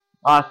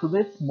So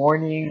this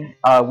morning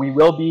we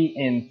will be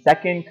in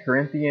Second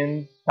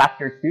Corinthians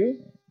chapter 2,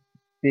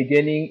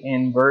 beginning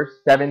in verse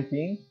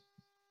 17,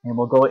 and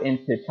we'll go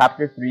into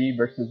chapter 3,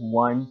 verses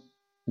 1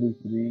 through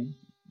 3.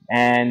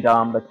 And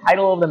the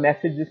title of the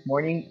message this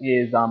morning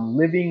is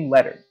Living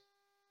Letters.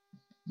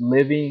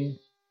 Living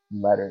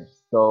Letters.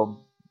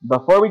 So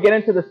before we get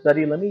into the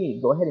study, let me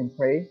go ahead and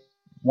pray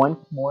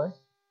once more,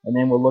 and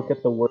then we'll look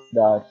at the word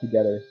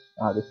together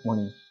this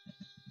morning.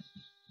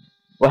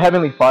 Well,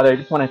 Heavenly Father, I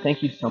just want to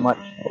thank you so much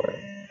for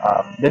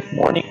this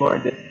morning,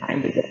 Lord, this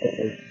time together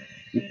as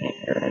we came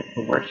here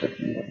to worship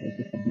you. It's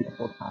just a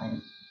beautiful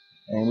time.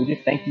 And we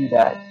just thank you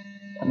that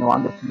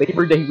on this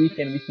Labor Day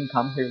weekend we can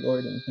come here,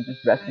 Lord, and we can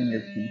just rest in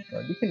your peace,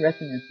 Lord. We can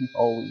rest in your peace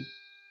always.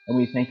 And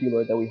we thank you,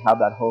 Lord, that we have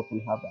that hope,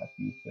 we have that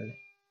future.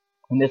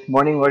 And this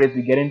morning, Lord, as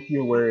we get into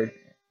your word,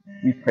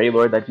 we pray,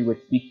 Lord, that you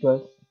would speak to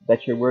us,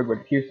 that your word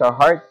would pierce our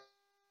hearts,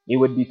 it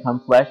would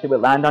become flesh, it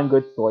would land on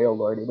good soil,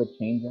 Lord, it would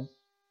change us.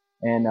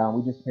 And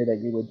we just pray that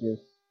you would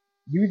just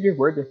use your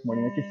word this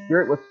morning, that your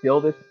spirit would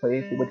fill this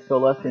place, it would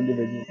fill us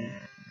individually,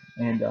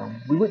 and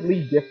we would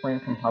leave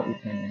different from how we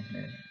came in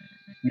here.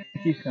 We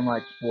thank you so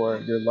much for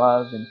your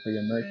love and for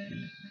your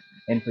mercy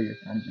and for your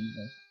son,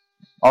 Jesus.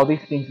 All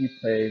these things we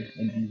pray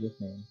in Jesus'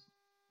 name.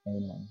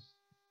 Amen.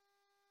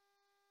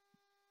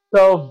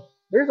 So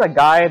there's a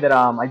guy that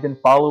I've been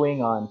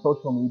following on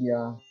social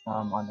media,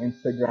 on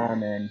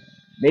Instagram, and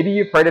maybe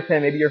you've heard of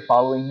him, maybe you're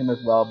following him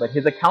as well, but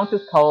his account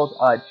is called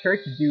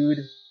Church Dude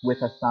with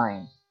a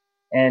Sign.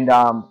 And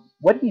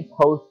what he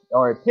posts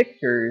are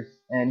pictures,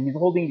 and he's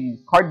holding these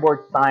cardboard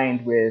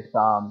signs with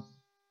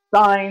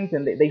signs,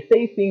 and they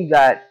say things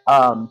that,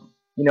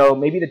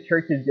 maybe the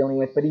church is dealing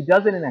with, but he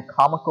does it in a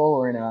comical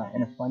or in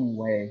a funny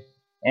way.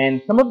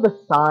 And some of the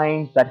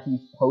signs that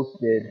he's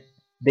posted,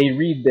 they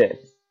read this: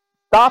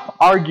 stop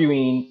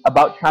arguing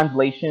about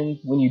translations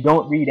when you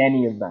don't read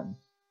any of them.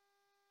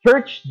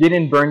 Church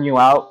didn't burn you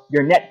out,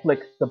 your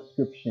Netflix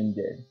subscription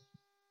did.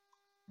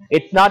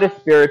 It's not a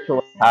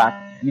spiritual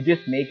attack, you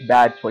just make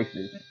bad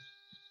choices.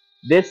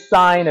 This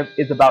sign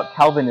is about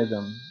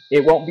Calvinism.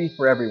 It won't be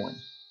for everyone.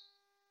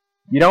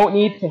 You don't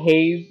need to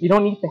haze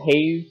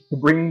to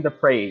bring the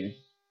praise.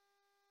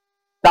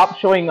 Stop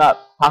showing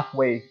up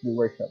halfway through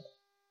worship.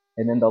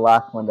 And then the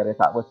last one that I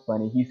thought was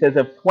funny, he says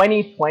if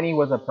 2020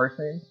 was a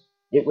person,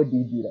 it would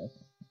be Judas.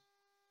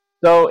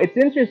 So it's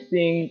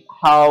interesting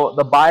how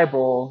the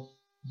Bible,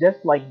 just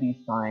like these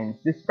signs,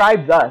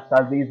 describes us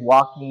as these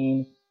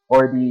walking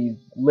or these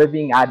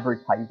living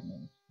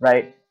advertisements,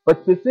 right?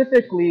 But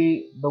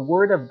specifically, the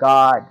Word of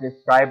God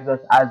describes us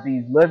as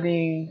these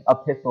living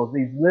epistles,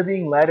 these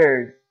living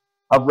letters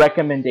of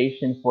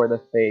recommendation for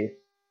the faith.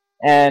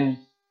 And,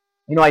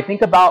 I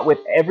think about with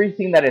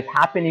everything that is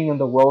happening in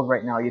the world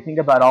right now, you think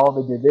about all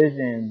the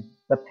divisions,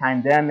 the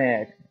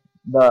pandemic,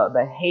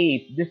 the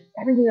hate, just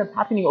everything that's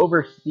happening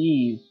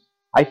overseas.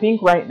 I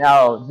think right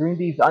now, during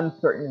these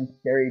uncertain and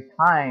scary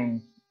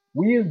times,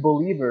 we as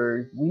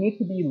believers, we need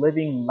to be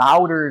living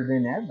louder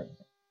than ever.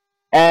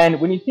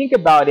 And when you think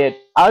about it,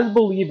 as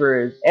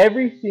believers,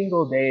 every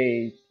single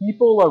day,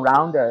 people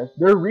around us,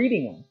 they're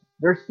reading us.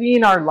 They're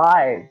seeing our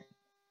lives.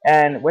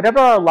 And whatever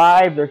our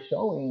lives are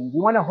showing, we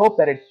want to hope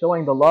that it's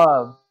showing the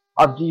love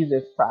of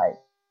Jesus Christ.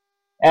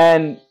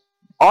 And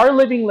our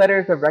living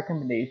letters of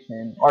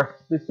recommendation are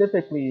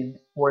specifically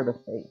for the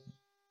faith.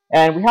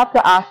 And we have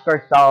to ask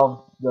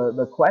ourselves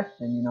the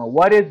question,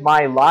 what is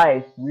my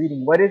life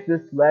reading? What is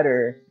this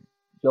letter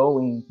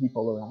showing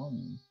people around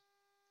me?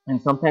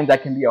 And sometimes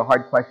that can be a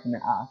hard question to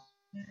ask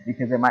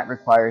because it might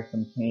require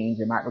some change.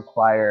 It might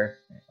require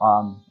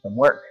some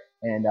work.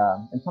 And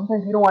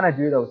sometimes we don't want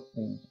to do those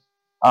things.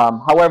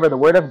 However, the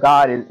Word of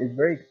God is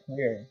very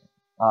clear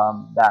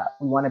that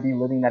we want to be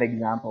living that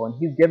example. And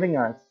He's giving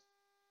us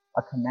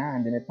a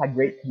command, and it's that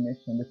Great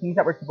Commission, the things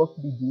that we're supposed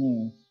to be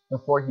doing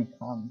before He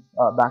comes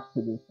back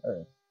to this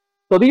earth.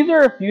 So these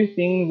are a few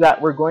things that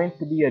we're going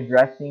to be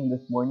addressing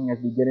this morning as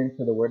we get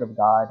into the Word of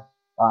God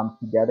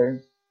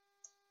together.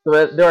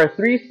 So there are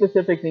three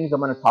specific things I'm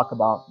going to talk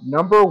about.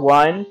 Number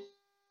one,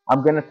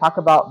 I'm going to talk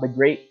about the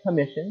Great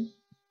Commission.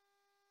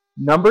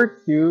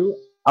 Number two,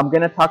 I'm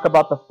going to talk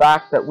about the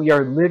fact that we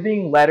are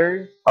living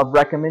letters of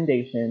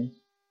recommendation.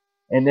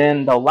 And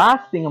then the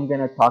last thing I'm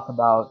going to talk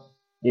about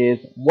is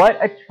what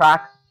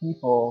attracts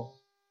people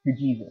to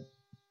Jesus.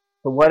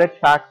 So what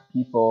attracts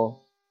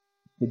people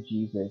to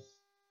Jesus?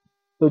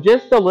 So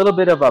just a little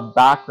bit of a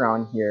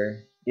background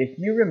here. If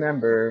you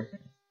remember,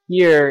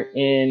 here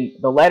in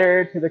the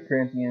letter to the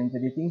Corinthians,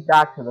 if you think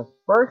back to the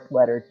first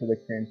letter to the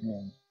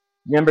Corinthians,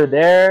 remember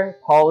there,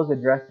 Paul is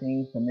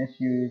addressing some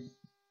issues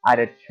at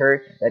a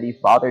church that he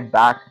fathered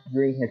back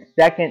during his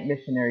second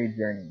missionary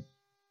journey.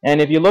 And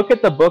if you look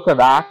at the book of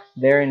Acts,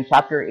 there in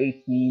chapter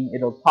 18,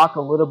 it'll talk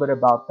a little bit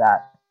about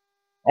that.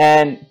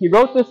 And he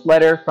wrote this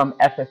letter from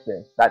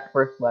Ephesus, that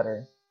first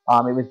letter.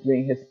 It was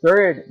during his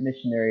third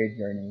missionary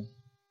journey.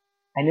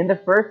 And in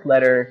the first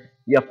letter,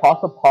 the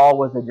Apostle Paul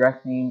was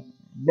addressing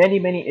many,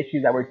 many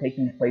issues that were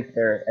taking place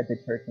there at the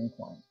church in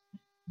Corinth.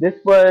 This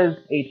was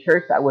a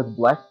church that was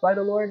blessed by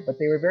the Lord, but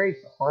they were very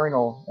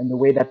carnal in the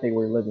way that they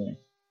were living.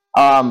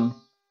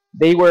 Um,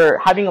 they were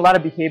having a lot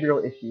of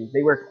behavioral issues.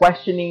 They were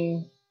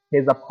questioning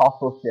his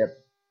apostleship.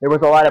 There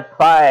was a lot of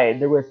pride.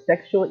 There was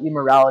sexual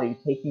immorality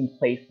taking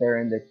place there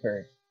in the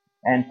church.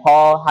 And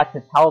Paul had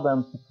to tell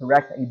them to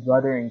correct a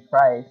brother in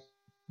Christ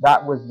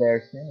that was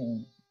there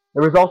sinning.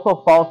 There was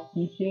also false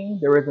teaching.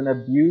 There was an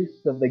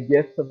abuse of the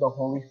gifts of the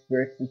Holy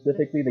Spirit,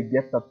 specifically the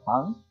gift of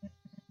tongues.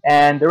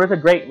 And there was a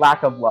great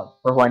lack of love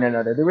for one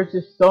another. There was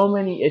just so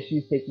many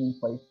issues taking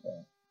place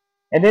there.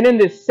 And then in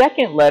this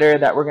second letter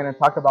that we're going to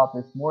talk about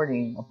this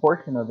morning, a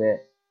portion of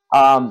it,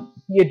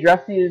 he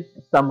addresses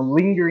some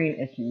lingering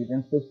issues,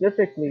 and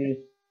specifically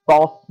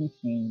false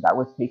teaching that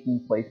was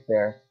taking place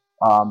there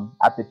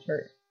at the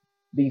church.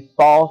 These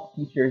false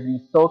teachers,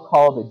 these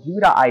so-called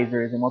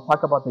Judaizers, and we'll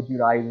talk about the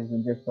Judaizers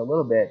in just a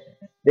little bit,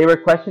 they were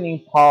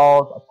questioning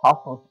Paul's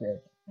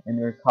apostleship, and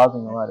they were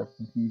causing a lot of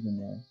confusion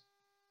there.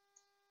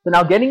 So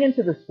now getting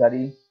into the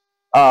study,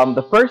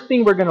 the first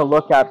thing we're going to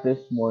look at this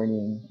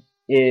morning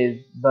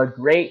is the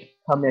Great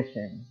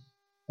Commission.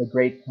 The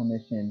Great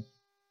Commission.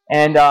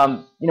 And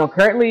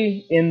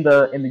currently in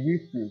the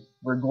youth group,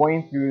 we're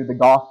going through the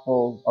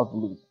Gospel of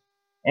Luke.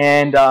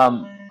 And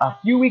a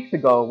few weeks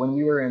ago, when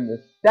we were in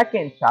the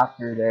second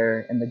chapter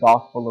there in the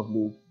Gospel of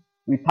Luke,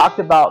 we talked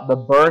about the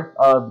birth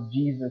of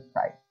Jesus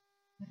Christ.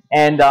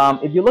 And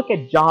if you look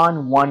at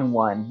John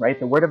 1:1, right,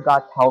 the Word of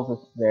God tells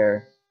us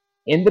there,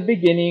 in the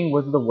beginning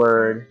was the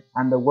Word,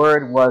 and the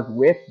Word was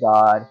with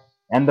God,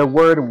 and the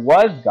Word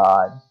was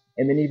God.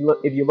 And then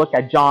if you look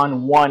at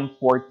John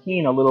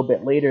 1:14, a little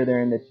bit later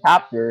there in the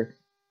chapter,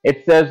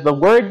 it says, the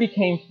Word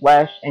became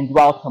flesh and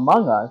dwelt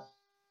among us.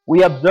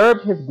 We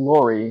observed his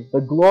glory,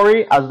 the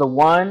glory as the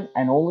one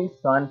and only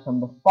Son from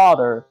the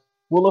Father,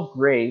 full of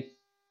grace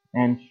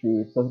and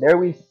truth. So there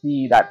we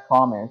see that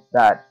promise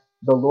that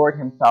the Lord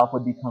himself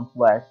would become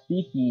flesh,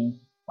 speaking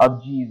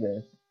of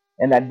Jesus.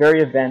 And that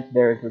very event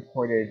there is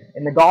recorded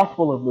in the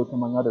Gospel of Luke,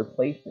 among other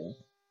places.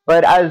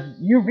 But as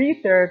you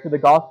read there to the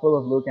Gospel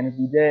of Luke, and as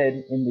we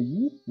did in the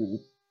youth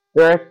group,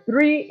 there are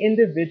three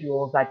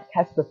individuals that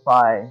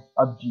testify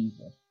of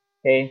Jesus.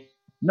 Okay?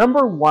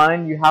 Number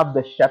one, you have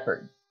the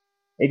shepherds.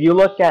 If you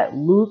look at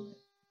Luke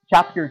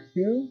chapter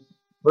 2,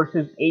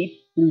 verses 8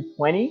 through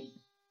 20,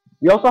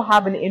 we also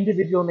have an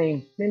individual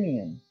named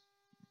Simeon.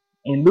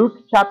 In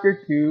Luke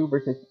chapter 2,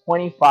 verses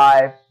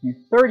 25 to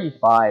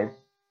 35,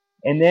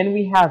 and then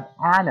we have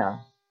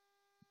Anna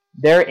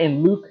there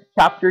in Luke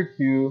chapter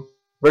 2,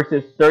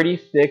 verses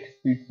 36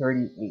 through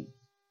 38.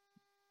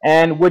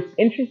 And what's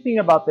interesting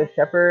about the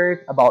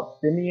shepherds, about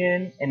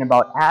Simeon, and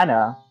about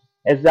Anna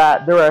is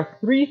that there are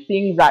three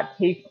things that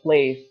take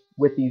place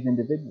with these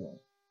individuals.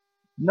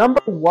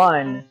 Number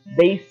one,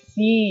 they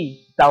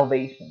see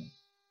salvation.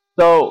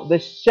 So the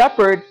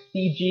shepherds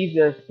see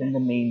Jesus in the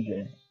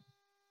manger.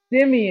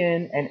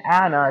 Simeon and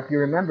Anna, if you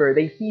remember,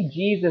 they see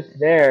Jesus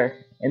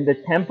there in the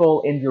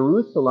temple in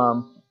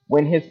Jerusalem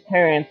when his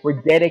parents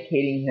were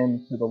dedicating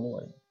him to the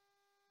Lord.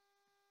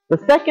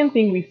 The second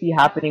thing we see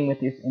happening with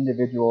these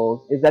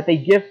individuals is that they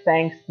give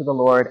thanks to the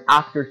Lord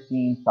after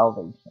seeing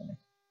salvation.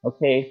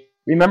 Okay?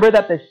 Remember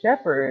that the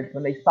shepherds,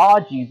 when they saw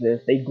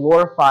Jesus, they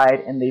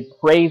glorified and they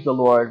praised the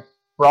Lord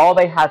for all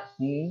they had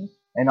seen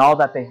and all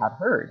that they had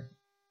heard.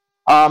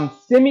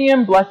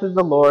 Simeon blesses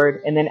the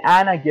Lord, and then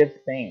Anna gives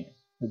thanks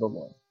to the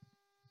Lord.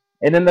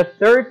 And then the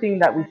third thing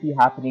that we see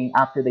happening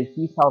after they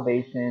see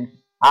salvation,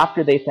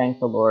 after they thank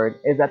the Lord,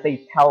 is that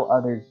they tell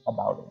others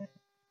about it.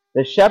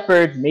 The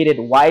shepherds made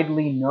it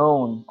widely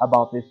known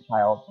about this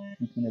child,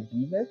 speaking of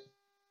Jesus.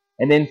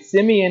 And then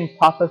Simeon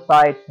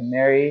prophesied to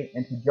Mary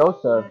and to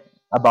Joseph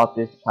about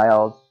this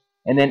child.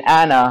 And then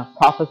Anna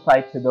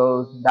prophesied to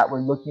those that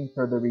were looking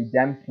for the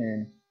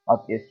redemption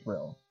of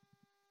Israel.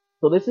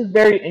 So this is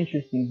very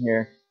interesting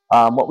here,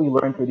 what we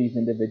learn through these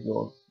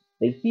individuals.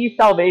 They see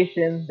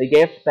salvation, they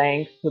give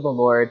thanks to the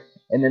Lord,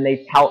 and then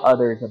they tell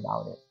others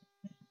about it.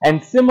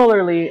 And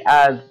similarly,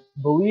 as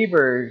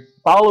believers,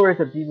 followers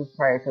of Jesus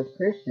Christ, as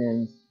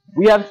Christians,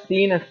 we have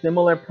seen a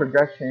similar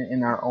progression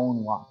in our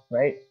own walk,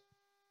 right?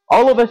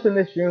 All of us in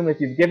this room,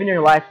 if you've given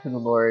your life to the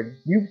Lord,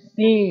 you've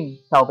seen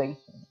salvation.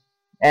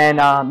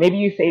 And maybe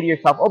you say to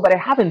yourself, oh, but I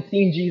haven't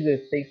seen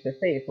Jesus face to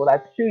face. Well,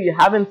 that's true, you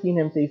haven't seen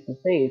him face to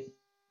face.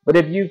 But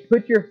if you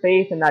put your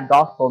faith in that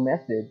gospel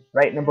message,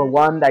 right? Number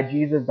one, that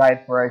Jesus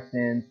died for our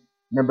sins.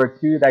 Number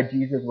two, that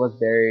Jesus was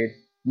buried.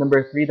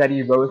 Number three, that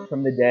he rose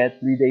from the dead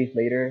 3 days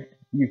later.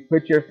 You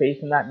put your faith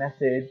in that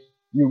message.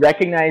 You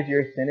recognize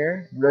you're a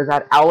sinner. There's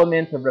that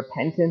element of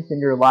repentance in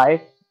your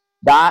life.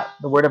 That,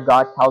 the Word of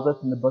God tells us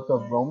in the book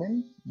of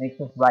Romans, makes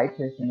us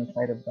righteous in the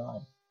sight of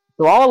God.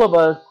 So all of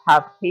us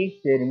have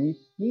tasted and we've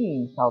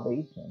seen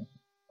salvation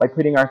by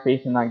putting our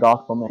faith in that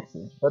gospel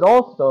message. But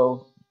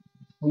also,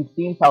 we've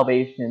seen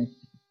salvation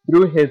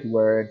through his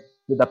word,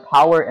 through the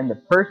power and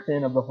the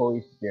person of the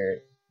Holy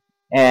Spirit.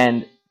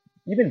 And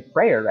even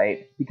prayer,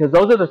 right? Because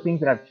those are the things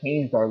that have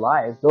changed our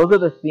lives. Those are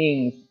the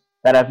things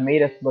that have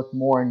made us look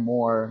more and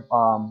more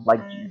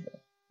like Jesus.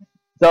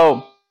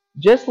 So,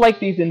 just like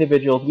these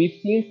individuals,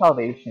 we've seen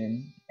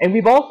salvation, and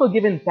we've also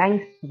given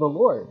thanks to the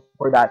Lord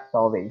for that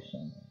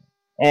salvation.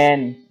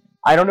 And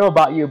I don't know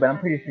about you, but I'm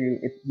pretty sure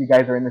if you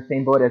guys are in the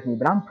same boat as me.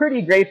 But I'm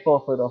pretty grateful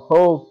for the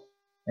hope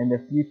and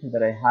the future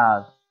that I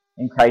have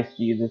in Christ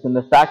Jesus, and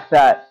the fact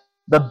that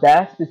the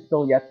best is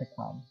still yet to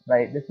come.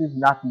 Right? This is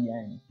not the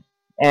end,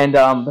 and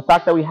the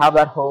fact that we have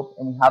that hope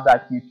and we have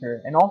that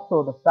future, and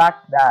also the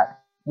fact that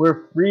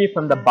we're free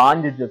from the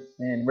bondage of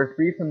sin. We're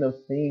free from those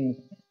things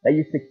that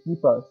used to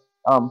keep us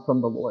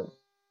from the Lord.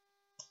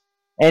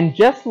 And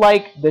just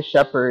like the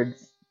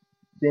shepherds,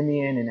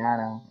 Simeon and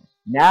Anna,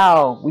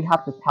 now we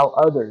have to tell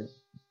others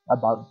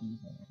about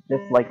Jesus,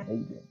 just like they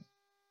did.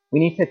 We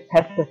need to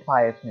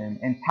testify of him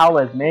and tell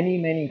as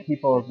many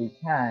people as we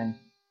can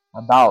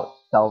about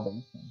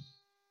salvation.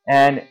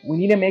 And we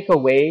need to make a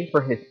way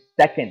for his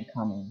second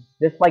coming.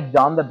 Just like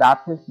John the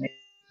Baptist made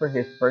for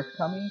his first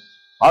coming,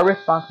 our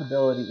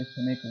responsibility is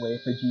to make a way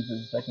for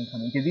Jesus' second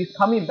coming, because he's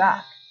coming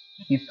back.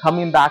 He's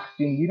coming back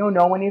soon. You don't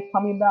know when he's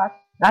coming back.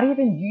 Not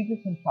even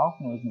Jesus himself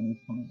knows when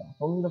he's coming back.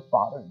 Only the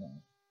Father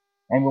knows.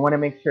 And we want to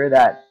make sure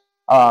that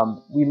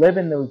we live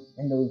in those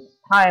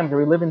times, or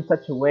we live in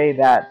such a way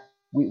that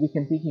we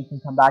can think he can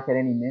come back at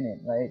any minute,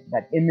 right?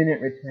 That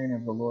imminent return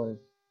of the Lord.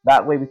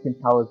 That way we can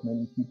tell as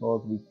many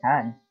people as we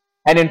can.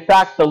 And in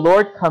fact, the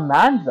Lord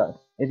commands us.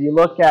 If you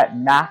look at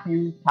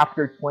Matthew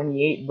chapter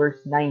 28, verse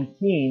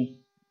 19,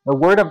 the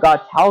Word of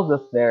God tells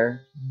us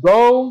there,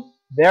 "Go,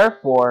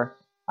 therefore,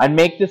 and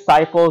make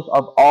disciples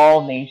of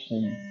all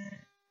nations,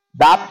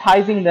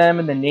 baptizing them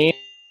in the name of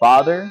the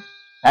Father,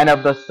 and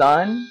of the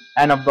Son,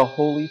 and of the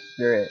Holy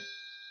Spirit."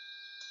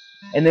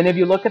 And then if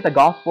you look at the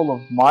Gospel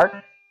of Mark,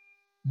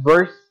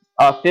 verse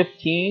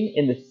 15,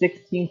 in the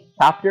 16th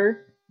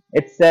chapter,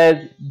 it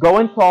says, "Go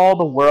into all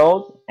the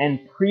world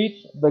and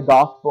preach the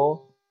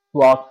gospel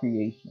to all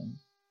creation."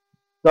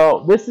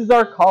 So this is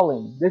our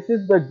calling. This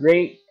is the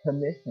Great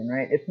Commission,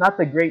 right? It's not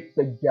the Great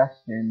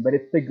Suggestion, but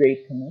it's the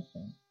Great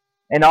Commission.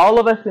 And all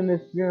of us in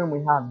this room,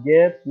 we have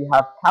gifts, we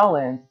have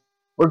talents.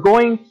 We're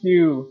going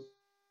to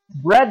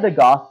spread the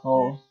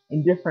gospel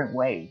in different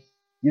ways,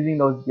 using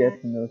those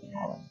gifts and those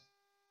talents.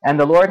 And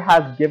the Lord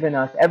has given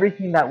us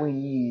everything that we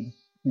need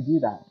to do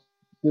that.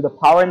 Through the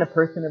power and the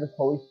person of his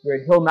Holy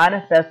Spirit, he'll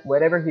manifest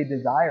whatever he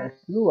desires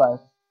through us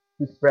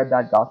to spread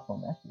that gospel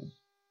message.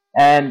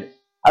 And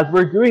as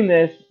we're doing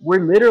this,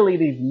 we're literally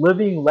these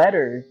living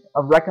letters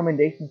of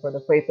recommendation for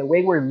the faith. The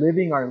way we're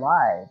living our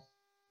lives,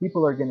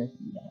 people are going to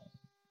see that.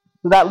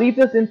 So that leads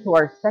us into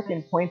our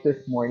second point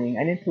this morning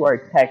and into our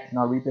text, and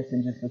I'll read this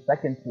in just a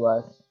second to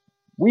us.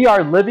 We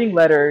are living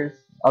letters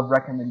of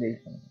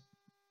recommendation.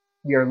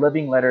 We are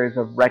living letters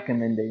of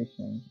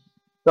recommendation.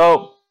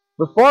 So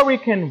before we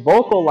can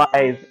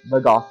vocalize the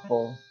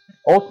gospel,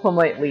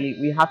 ultimately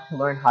we have to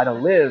learn how to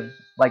live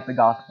like the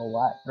gospel,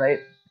 right?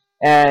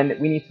 And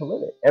we need to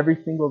live it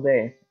every single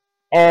day.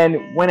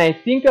 And when I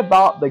think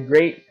about the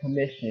Great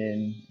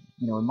Commission,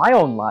 in my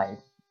own life,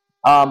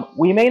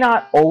 we may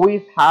not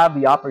always have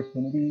the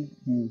opportunity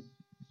to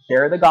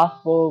share the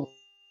gospel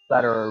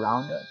that are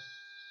around us,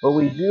 but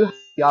we do have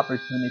the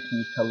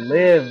opportunity to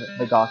live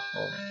the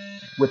gospel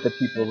with the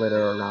people that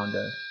are around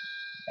us.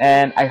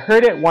 And I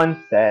heard it once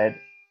said,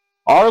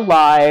 "Our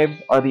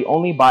lives are the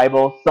only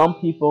Bible some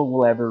people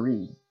will ever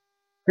read."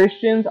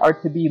 Christians are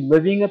to be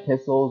living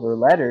epistles or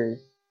letters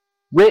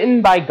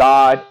written by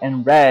God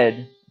and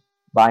read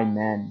by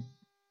men.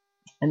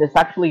 And this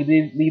actually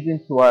leads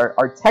into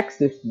our text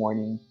this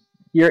morning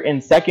here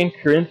in 2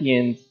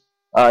 Corinthians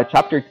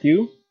chapter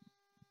 2,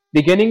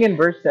 beginning in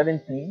verse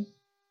 17,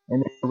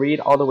 and then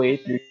read all the way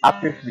through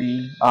chapter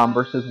 3,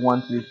 verses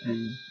 1 through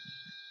 3.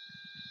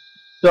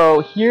 So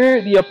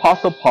here the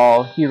Apostle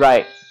Paul, he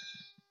writes,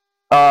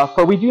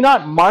 "For we do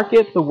not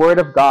market the word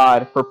of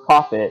God for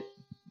profit,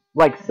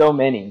 like so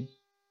many.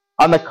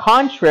 On the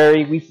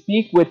contrary, we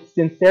speak with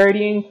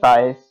sincerity in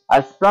Christ,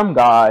 as from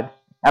God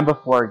and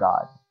before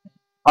God.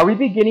 Are we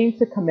beginning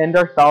to commend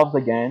ourselves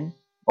again?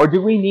 Or do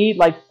we need,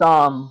 like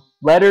some,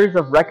 letters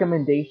of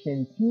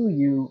recommendation to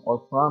you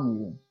or from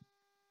you?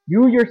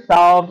 You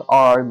yourselves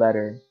are our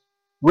letter,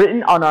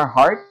 written on our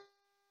hearts,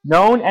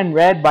 known and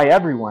read by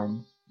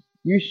everyone.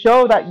 You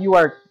show that you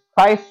are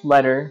Christ's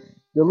letter,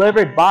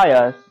 delivered by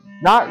us,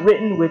 not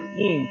written with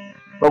ink,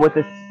 but with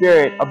the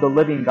Spirit of the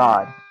living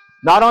God,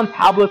 not on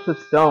tablets of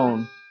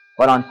stone,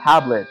 but on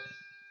tablets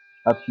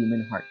of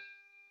human hearts."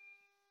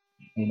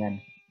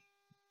 Amen.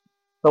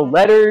 So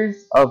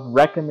letters of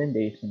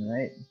recommendation,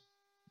 right?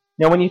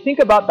 Now, when you think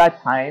about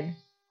that time,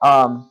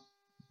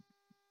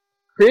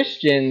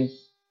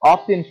 Christians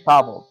often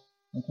traveled,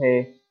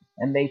 okay?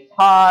 And they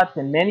taught,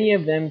 and many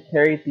of them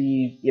carried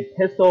these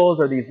epistles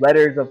or these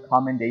letters of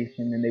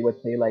commendation, and they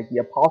would say, like, "The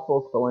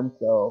apostle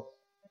so-and-so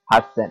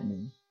has sent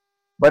me."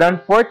 But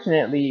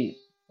unfortunately,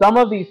 some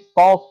of these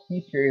false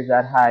teachers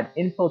that had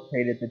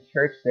infiltrated the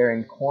church there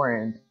in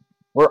Corinth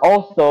were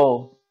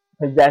also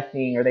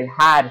possessing, or they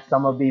had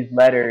some of these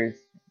letters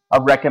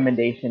of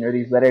recommendation or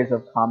these letters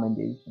of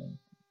commendation.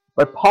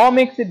 But Paul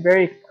makes it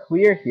very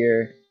clear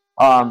here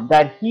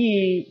that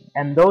he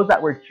and those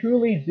that were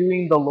truly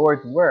doing the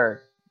Lord's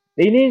work,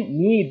 they didn't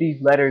need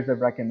these letters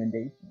of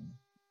recommendation,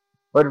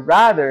 but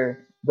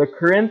rather the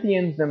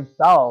Corinthians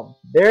themselves,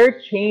 their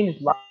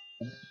changed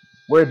lives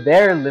were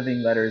their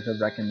living letters of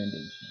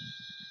recommendation.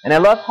 And I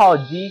love how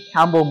G.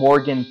 Campbell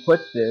Morgan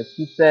puts this.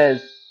 He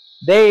says,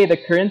 they, the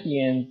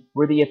Corinthians,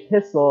 were the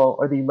epistle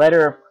or the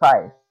letter of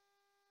Christ.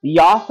 The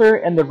author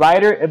and the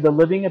writer of the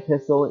living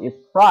epistle is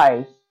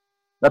Christ.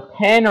 The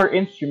pen or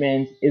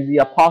instrument is the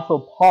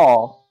Apostle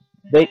Paul.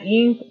 The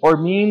ink or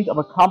means of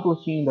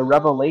accomplishing the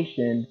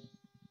revelation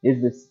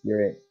is the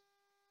Spirit.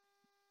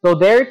 So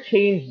their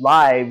changed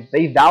lives,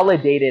 they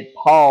validated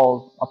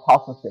Paul's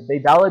apostleship. They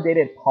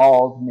validated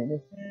Paul's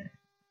ministry.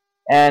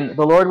 And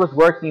the Lord was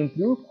working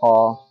through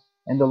Paul,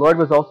 and the Lord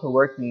was also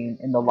working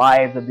in the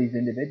lives of these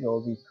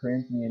individuals, these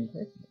Corinthian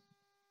Christians.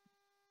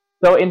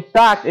 So in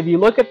fact, if you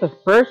look at the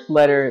first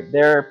letter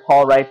there,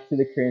 Paul writes to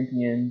the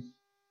Corinthians,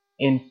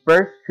 in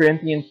 1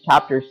 Corinthians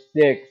chapter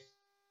 6,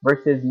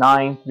 verses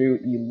 9 through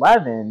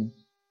 11,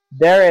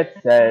 there it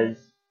says,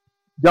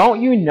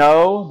 don't you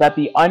know that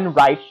the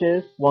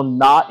unrighteous will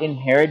not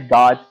inherit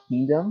God's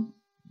kingdom?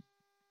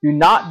 Do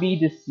not be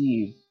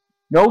deceived.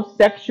 No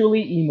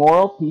sexually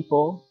immoral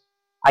people,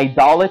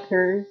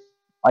 idolaters,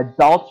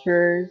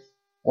 adulterers,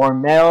 or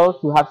males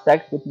who have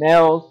sex with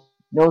males,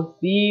 no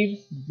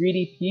thieves,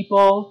 greedy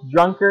people,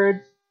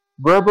 drunkards,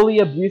 verbally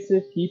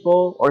abusive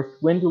people, or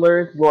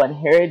swindlers will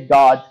inherit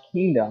God's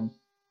kingdom.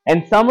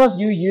 And some of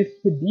you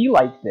used to be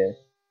like this,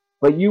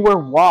 but you were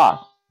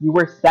washed, you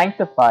were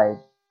sanctified,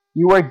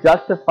 you were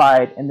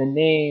justified in the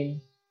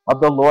name of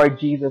the Lord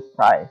Jesus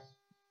Christ,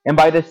 and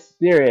by the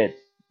Spirit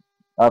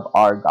of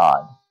our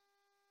God.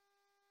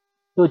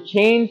 So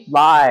changed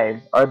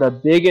lives are the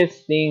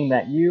biggest thing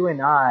that you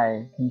and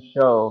I can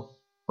show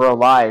for a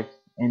life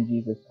in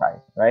Jesus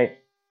Christ, right?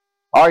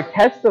 Our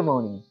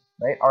testimonies,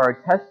 right?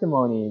 Our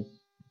testimonies,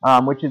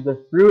 which is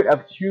the fruit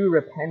of true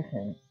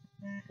repentance.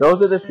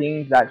 Those are the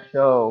things that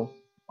show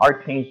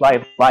our changed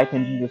life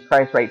in Jesus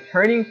Christ, right?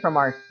 Turning from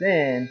our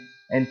sin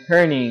and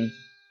turning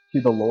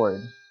to the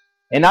Lord.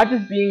 And not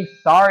just being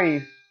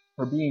sorry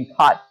for being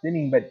caught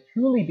sinning, but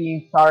truly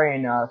being sorry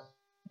enough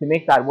to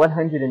make that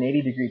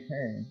 180-degree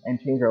turn and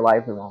change our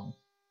lives around.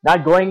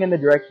 Not going in the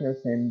direction of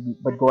sin,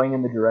 but going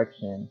in the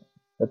direction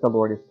that the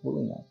Lord is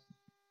pulling us.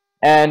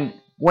 And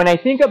when I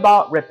think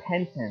about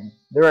repentance,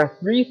 there are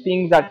three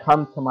things that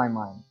come to my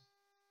mind.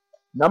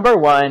 Number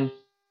one,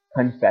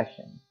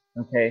 confession.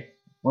 Okay?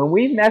 When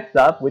we mess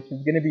up, which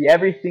is going to be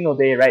every single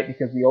day, right?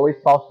 Because we always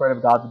fall short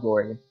of God's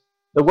glory.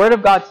 The Word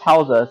of God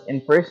tells us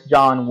in 1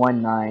 John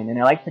 1:9, and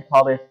I like to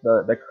call this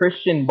the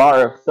Christian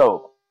bar of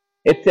soap.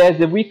 It says,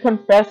 if we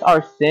confess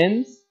our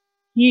sins,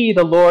 He,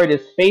 the Lord,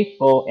 is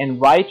faithful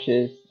and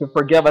righteous to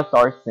forgive us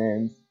our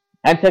sins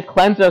and to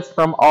cleanse us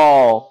from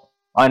all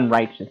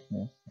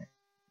unrighteousness.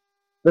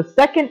 The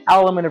second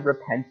element of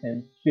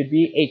repentance should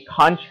be a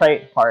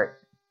contrite heart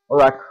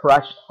or a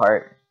crushed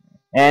heart.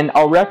 And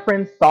I'll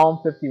reference Psalm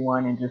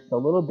 51 in just a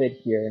little bit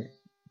here.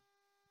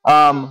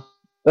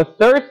 The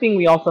third thing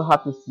we also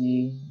have to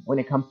see when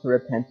it comes to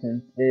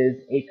repentance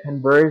is a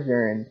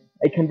conversion,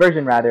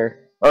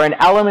 or an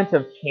element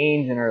of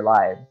change in our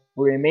lives,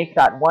 where we make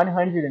that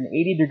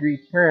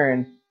 180-degree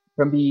turn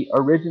from the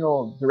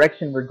original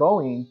direction we're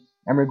going,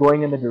 and we're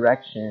going in the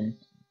direction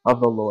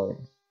of the Lord.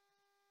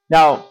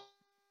 Now,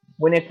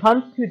 when it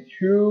comes to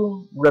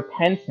true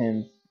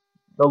repentance,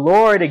 the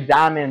Lord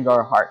examines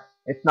our heart.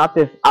 It's not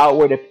this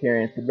outward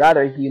appearance, but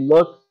rather He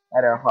looks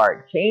at our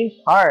heart. Changed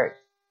hearts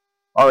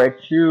are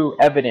a true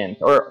evidence,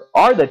 or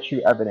are the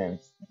true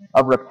evidence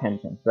of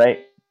repentance,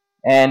 right?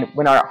 And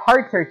when our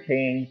hearts are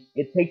changed,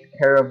 it takes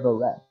care of the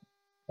rest.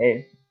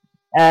 Okay?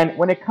 And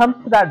when it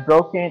comes to that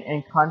broken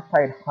and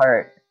contrite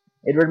heart,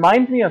 it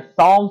reminds me of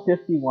Psalm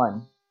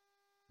 51.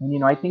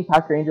 And I think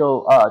Pastor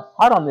Angel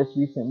taught on this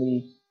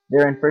recently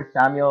there in 2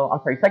 Samuel,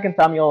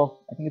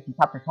 I think it's in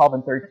chapter 12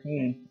 and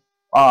 13.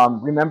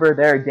 Remember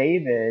there,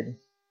 David,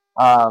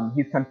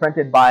 he's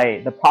confronted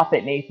by the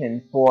prophet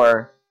Nathan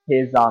for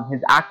his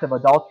act of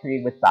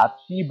adultery with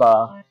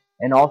Bathsheba,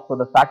 and also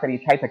the fact that he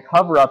tried to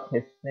cover up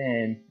his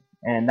sin,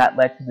 and that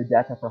led to the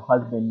death of her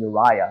husband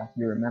Uriah. If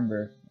you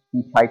remember,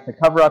 he tried to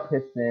cover up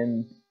his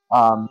sins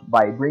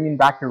by bringing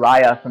back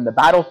Uriah from the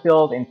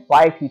battlefield, and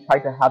twice he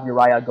tried to have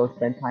Uriah go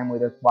spend time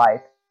with his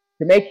wife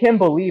to make him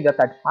believe that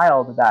that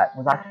child that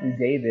was actually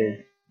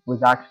David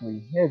was actually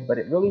his, but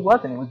it really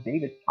wasn't. It was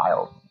David's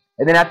child.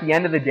 And then at the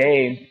end of the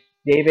day,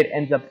 David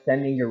ends up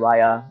sending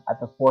Uriah at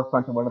the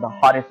forefront of one of the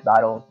hottest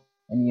battles,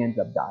 and he ends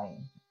up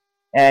dying.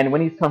 And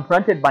when he's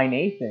confronted by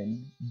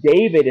Nathan,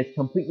 David is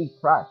completely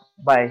crushed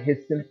by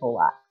his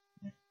sinful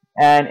act.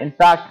 And in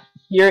fact,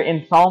 here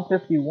in Psalm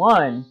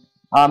 51,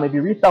 if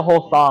you read the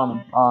whole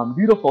psalm,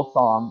 beautiful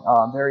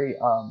psalm, very,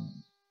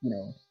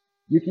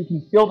 you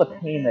can feel the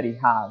pain that he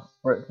has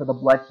for the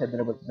bloodshed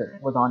that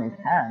was on his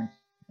hands.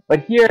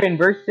 But here in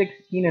verse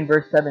 16 and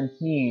verse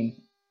 17,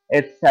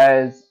 it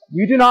says,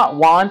 "You do not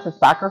want a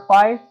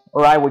sacrifice,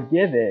 or I would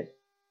give it.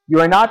 You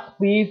are not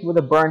pleased with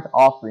a burnt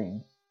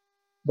offering.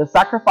 The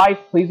sacrifice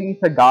pleasing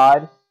to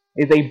God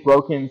is a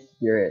broken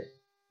spirit.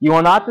 You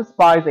will not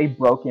despise a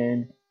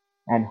broken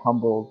and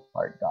humbled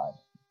heart, God."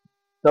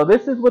 So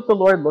this is what the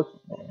Lord looks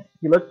for.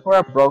 He looks for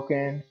a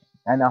broken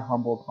and a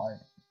humbled heart.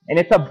 And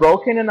it's a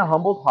broken and a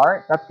humbled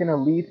heart that's going to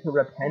lead to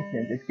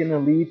repentance. It's going to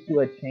lead to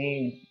a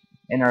change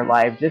in our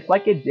lives, just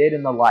like it did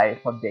in the life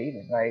of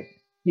David, right?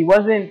 He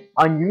wasn't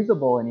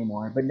unusable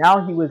anymore, but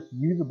now he was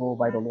usable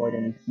by the Lord,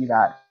 and we see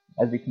that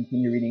as we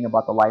continue reading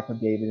about the life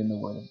of David in the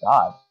Word of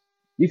God.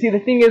 You see, the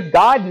thing is,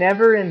 God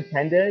never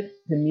intended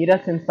to meet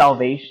us in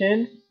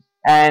salvation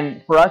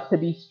and for us to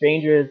be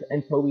strangers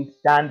until we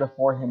stand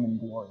before Him in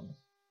glory.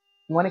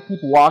 We want to keep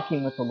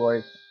walking with the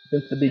Lord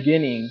since the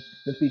beginning,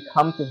 since we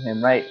come to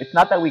Him, right? It's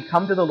not that we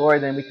come to the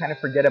Lord and we kind of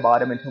forget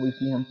about Him until we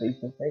see Him face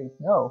to face.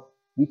 No,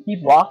 we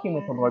keep walking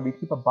with the Lord. We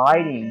keep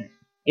abiding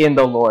in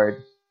the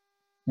Lord,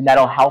 and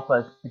that'll help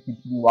us to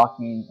continue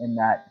walking in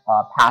that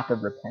path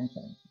of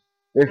repentance.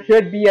 There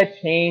should be a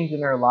change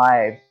in our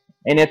lives,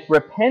 and it's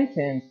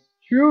repentance,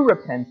 true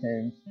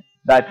repentance,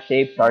 that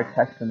shapes our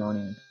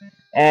testimony.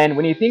 And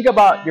when you think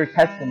about your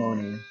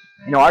testimony,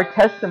 our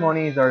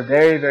testimonies are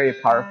very, very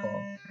powerful.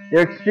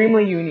 They're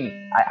extremely unique.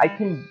 I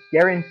can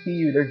guarantee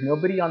you there's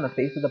nobody on the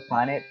face of the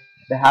planet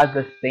that has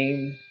the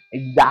same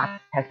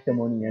exact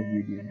testimony as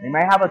you do. They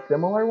might have a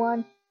similar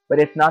one, but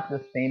it's not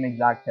the same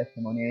exact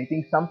testimony. And I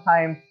think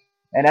sometimes,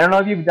 and I don't know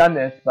if you've done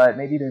this, but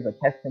maybe there's a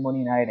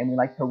testimony night and we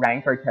like to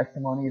rank our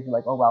testimonies. We're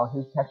like, oh wow,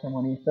 his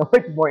testimony is so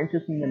much more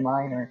interesting than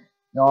mine, or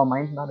no,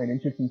 mine's not an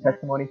interesting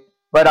testimony.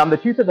 But the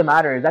truth of the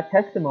matter is that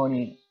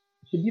testimony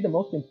should be the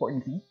most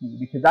important piece to you,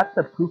 because that's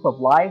the proof of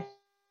life,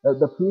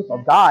 the proof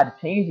of God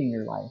changing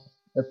your life,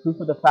 the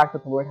proof of the fact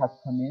that the Lord has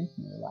come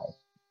into your life.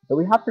 So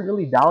we have to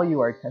really value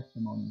our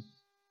testimonies.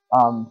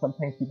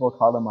 Sometimes people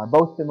call them our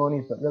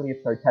boastimonies, but really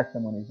it's our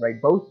testimonies,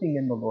 right? Boasting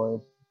in the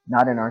Lord,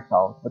 not in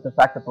ourselves, but the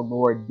fact that the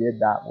Lord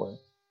did that work.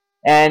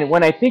 And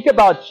when I think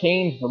about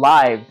changed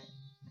lives,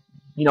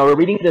 we're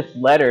reading this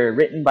letter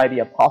written by the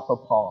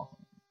Apostle Paul.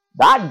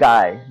 That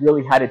guy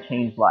really had a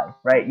changed life,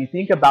 right? You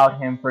think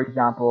about him, for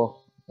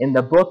example, in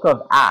the book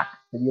of Acts.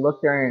 If you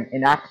look there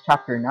in Acts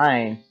chapter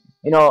 9,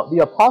 the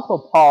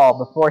Apostle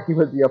Paul, before he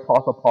was the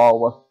Apostle Paul,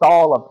 was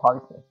Saul of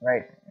Tarsus,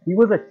 right? He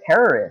was a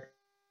terrorist.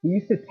 He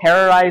used to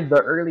terrorize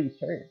the early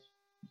church.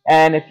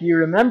 And if you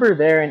remember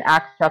there in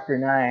Acts chapter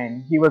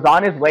 9, he was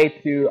on his way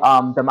to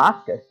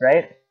Damascus,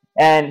 right?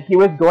 And he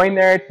was going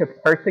there to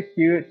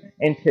persecute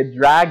and to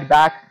drag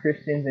back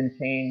Christians in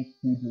chains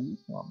to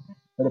Jerusalem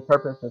for the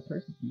purpose of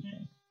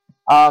persecution.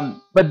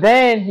 But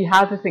then he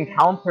has this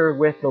encounter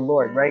with the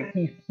Lord, right?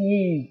 He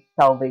sees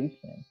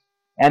salvation,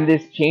 and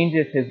this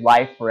changes his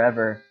life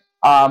forever.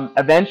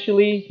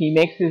 Eventually, he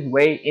makes his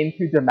way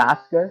into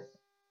Damascus,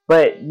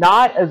 but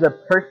not as a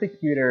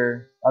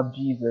persecutor of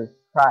Jesus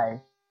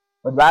Christ,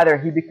 but rather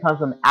he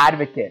becomes an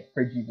advocate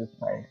for Jesus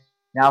Christ.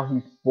 Now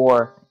he's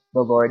for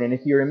the Lord. And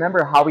if you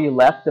remember how he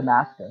left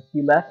Damascus,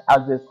 he left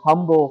as this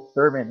humble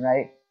servant,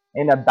 right?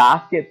 In a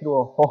basket through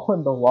a hole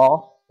in the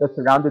wall that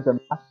surrounded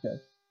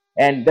Damascus.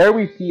 And there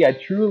we see a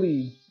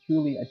truly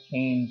a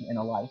change in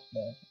a life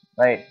there,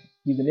 right?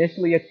 He's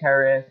initially a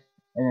terrorist,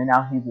 and then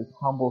now he's this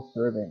humble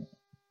servant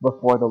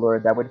before the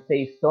Lord that would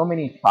face so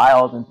many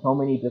trials and so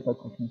many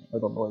difficulties for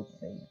the Lord's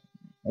sake.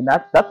 And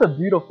that's a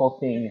beautiful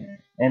thing.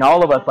 And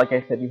all of us, like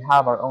I said, we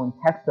have our own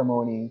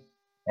testimonies,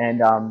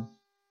 and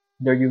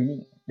they're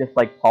unique, just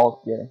like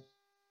Paul's here.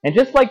 And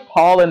just like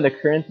Paul and the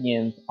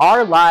Corinthians,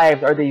 our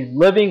lives are these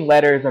living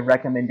letters of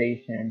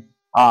recommendation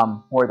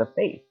for the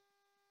faith.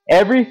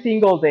 Every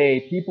single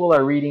day, people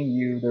are reading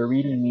you, they're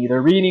reading me,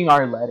 they're reading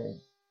our letters.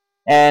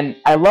 And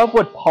I love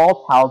what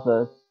Paul tells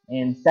us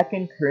in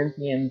 2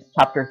 Corinthians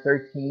chapter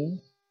 13,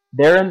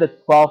 there in the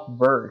 12th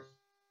verse.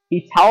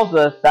 He tells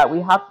us that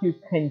we have to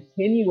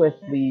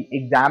continuously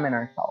examine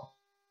ourselves.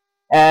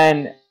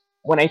 And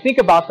when I think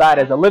about that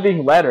as a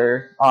living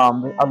letter,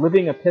 a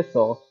living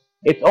epistle,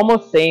 it's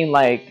almost saying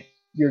like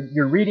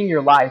you're reading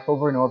your life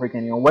over and over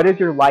again. What is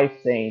your life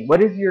saying?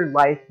 What is your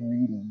life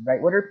reading,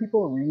 right? What are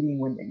people reading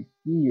when they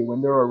see you,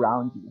 when they're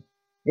around you?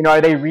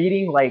 Are they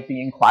reading like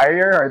the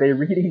Inquirer? Are they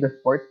reading the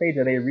sports page?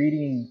 Are they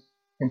reading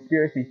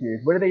conspiracy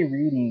theories? What are they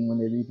reading when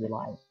they read your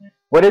life?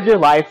 What does your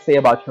life say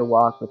about your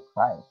walk with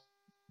Christ?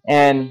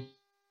 And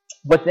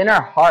what's in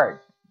our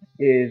heart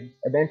is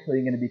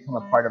eventually going to become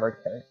a part of our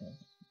character.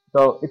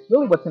 So it's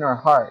really what's in our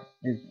heart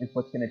is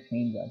what's going to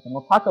change us. And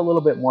we'll talk a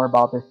little bit more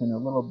about this in a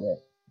little bit.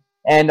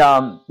 And,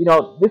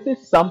 this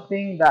is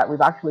something that we've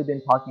actually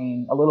been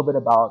talking a little bit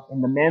about in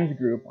the men's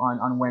group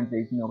on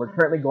Wednesdays. We're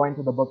currently going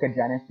through the book of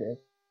Genesis.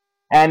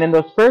 And in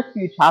those first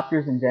few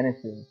chapters in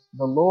Genesis,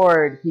 the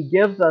Lord, He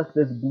gives us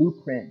this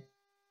blueprint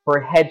for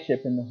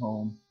headship in the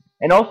home,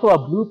 and also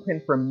a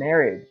blueprint for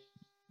marriage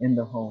in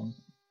the home.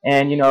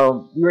 And, we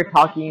were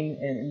talking,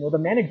 and the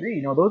men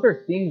agree, those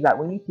are things that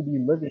we need to be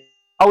living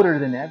louder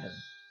than ever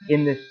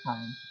in this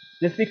time.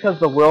 Just because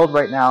the world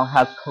right now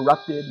has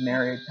corrupted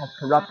marriage, has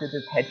corrupted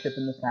this headship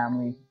in the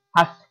family,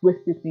 has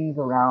twisted things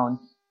around,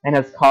 and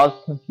has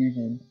caused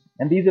confusion.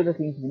 And these are the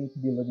things we need to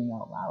be living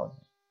out loud.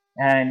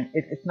 And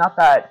it's not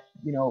that,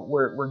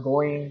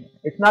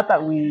 it's not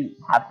that we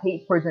have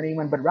hate towards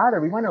anyone, but rather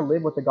we want to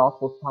live what the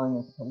gospel is telling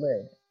us to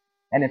live.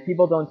 And if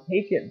people don't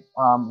take it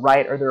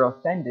right, or they're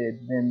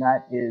offended, then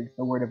that is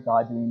the word of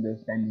God doing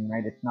the offending,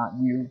 right? It's not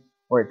you,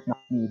 or it's not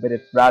me, but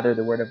it's rather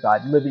the Word of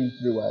God living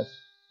through us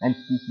and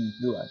speaking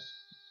through us.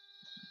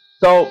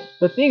 So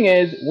the thing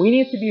is, we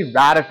need to be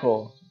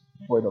radical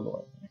for the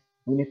Lord.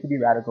 We need to be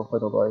radical for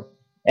the Lord.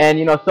 And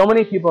so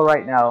many people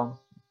right now,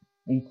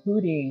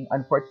 including,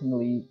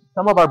 unfortunately,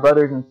 some of our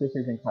brothers and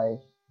sisters in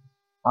Christ,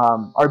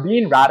 are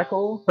being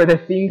radical for the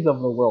things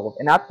of the world,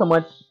 and not so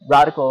much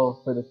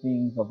radical for the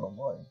things of the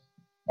Lord.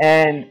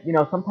 And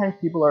sometimes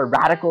people are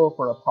radical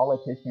for a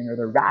politician, or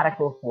they're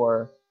radical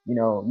for you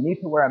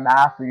need to wear a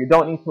mask, or you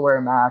don't need to wear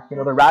a mask.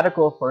 They're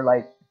radical for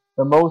like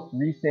the most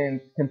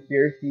recent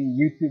conspiracy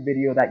YouTube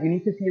video that you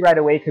need to see right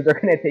away because they're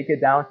going to take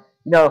it down.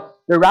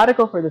 They're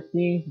radical for the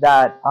things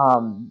that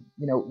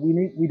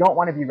we don't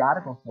want to be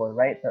radical for,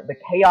 right? The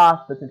chaos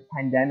that this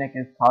pandemic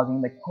is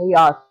causing, the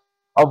chaos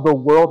of the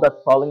world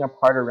that's falling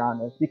apart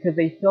around us, because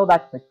they feel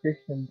that's the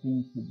Christian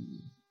thing to do.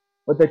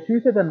 But the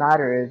truth of the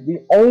matter is, we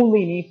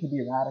only need to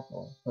be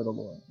radical for the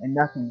Lord and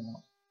nothing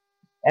else.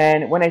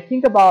 And when I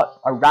think about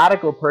a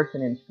radical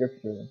person in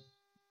Scripture,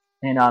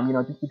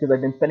 and just because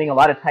I've been spending a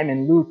lot of time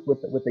in Luke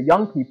with the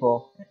young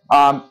people,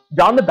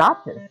 John the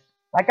Baptist,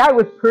 that guy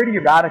was pretty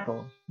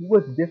radical. He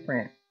was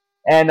different.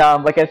 And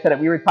like I said,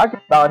 we were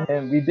talking about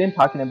him. We've been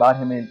talking about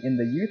him in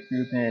the youth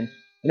group, and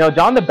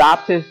John the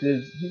Baptist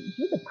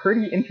he's a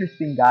pretty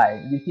interesting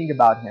guy if you think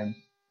about him.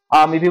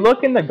 If you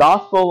look in the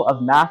Gospel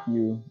of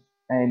Matthew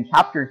in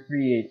chapter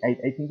 3,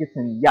 I think it's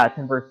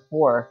in verse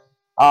 4.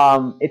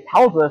 It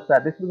tells us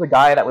that this was a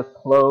guy that was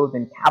clothed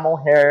in camel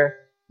hair.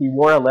 He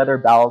wore a leather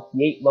belt.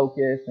 He ate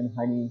locusts and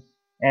honey.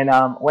 And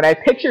when I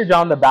picture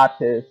John the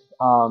Baptist,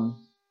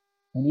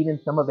 and even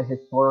some of the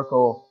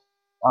historical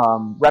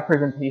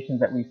representations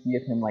that we see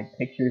of him, like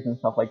pictures and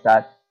stuff like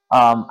that,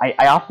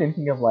 I often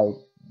think of like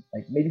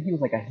maybe he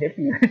was like a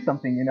hippie or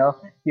something.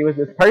 He was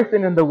this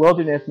person in the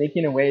wilderness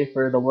making a way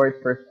for the Lord's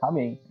first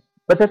coming.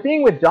 But the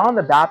thing with John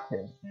the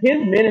Baptist,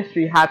 his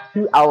ministry has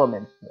two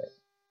elements to it.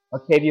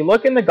 Okay, if you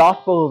look in the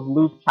Gospel of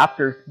Luke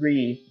chapter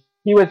 3,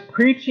 he was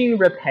preaching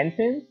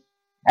repentance,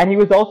 and he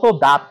was also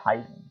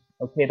baptizing.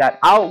 Okay, that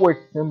outward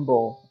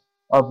symbol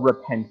of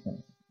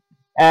repentance.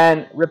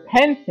 And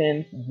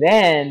repentance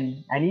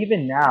then, and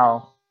even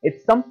now,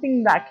 it's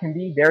something that can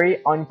be very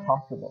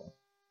uncomfortable.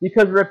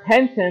 Because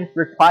repentance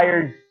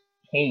requires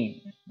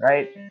change,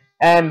 right?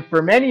 And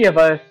for many of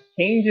us,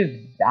 change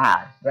is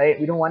bad, right?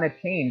 We don't want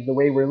to change the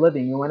way we're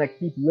living. We want to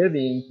keep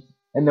living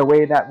in the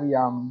way that we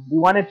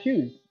want to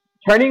choose.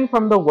 Turning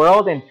from the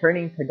world and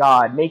turning to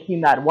God,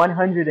 making that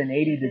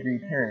 180-degree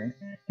turn,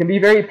 can be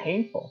very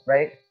painful,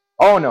 right?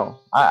 Oh no,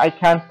 I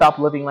can't stop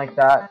living like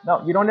that.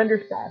 No, you don't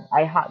understand.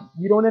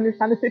 You don't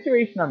understand the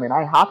situation I'm in.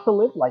 I have to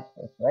live like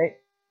this, right?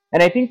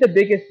 And I think the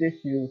biggest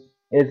issue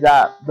is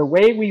that the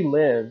way we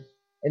live,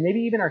 and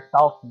maybe even our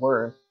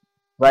self-worth,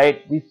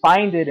 right? We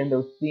find it in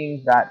those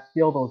things that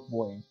fill those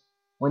voids.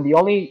 When the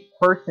only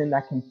person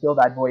that can fill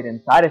that void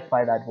and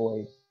satisfy that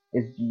void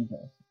is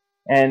Jesus.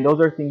 And those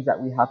are things that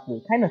we have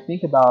to kind of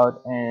think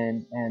about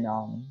and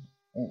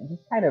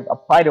just kind of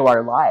apply to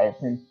our lives.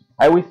 And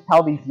I always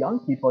tell these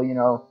young people,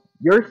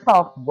 your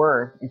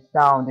self-worth is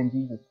found in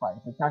Jesus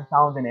Christ. It's not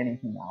found in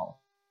anything else.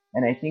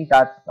 And I think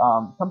that's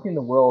something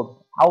the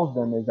world tells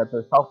them, is that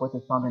their self-worth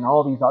is found in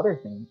all these other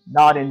things,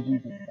 not in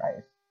Jesus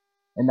Christ.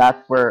 And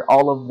that's where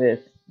all of this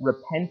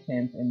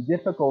repentance and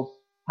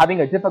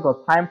having a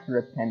difficult time to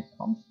repent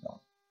comes from.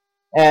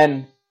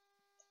 And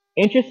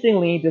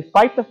interestingly,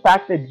 despite the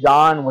fact that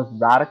John was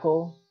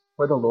radical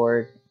for the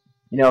Lord,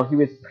 he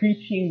was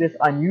preaching this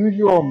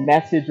unusual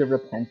message of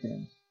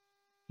repentance,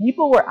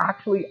 people were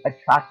actually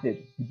attracted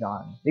to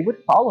John. They would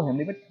follow him.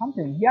 They would come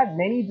to him. He had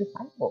many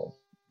disciples.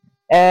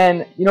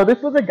 And,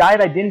 this was a guy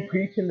that didn't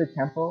preach in the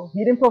temple.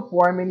 He didn't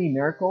perform any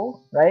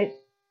miracles, right?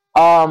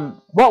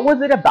 What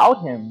was it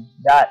about him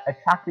that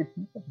attracted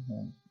people to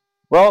him?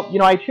 Well,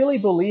 I truly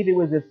believe it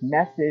was this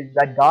message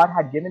that God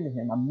had given to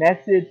him, a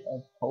message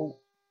of hope,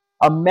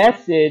 a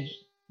message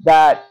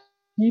that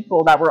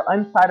people that were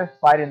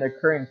unsatisfied in their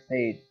current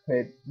state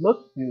could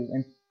look to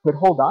and could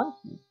hold on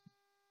to.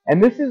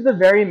 And this is the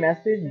very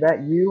message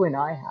that you and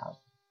I have.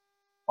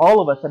 All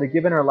of us that have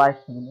given our lives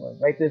to the Lord,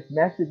 right? This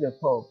message of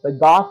hope, the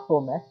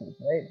gospel message,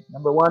 right?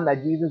 Number one,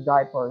 that Jesus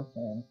died for our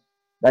sins,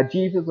 that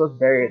Jesus was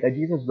buried, that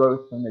Jesus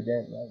rose from the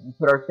dead, right? We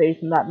put our faith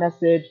in that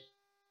message.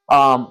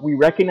 We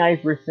recognize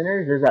we're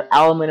sinners. There's that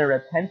element of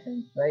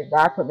repentance, right?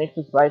 That's what makes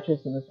us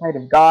righteous in the sight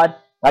of God.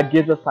 That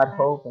gives us that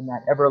hope and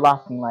that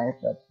everlasting life,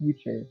 that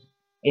future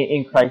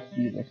in Christ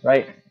Jesus,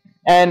 right?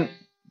 And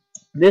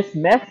this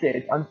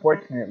message,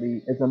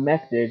 unfortunately, is a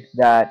message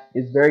that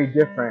is very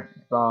different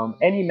from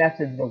any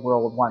message the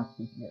world wants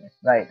to hear,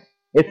 right?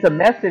 It's a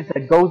message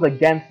that goes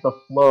against the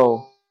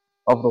flow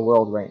of the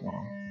world right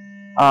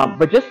now.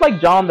 But just like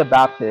John the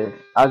Baptist,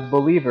 as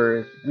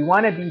believers, we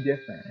want to be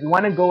different. We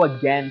want to go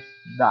against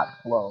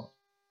that flow.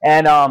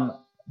 And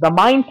the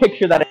mind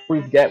picture that I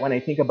always get when I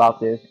think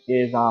about this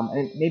is,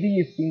 and maybe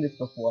you've seen this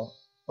before,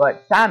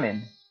 but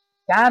salmon.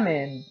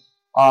 Salmon,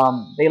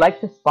 they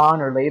like to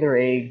spawn or lay their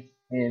eggs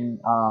in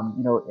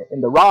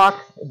the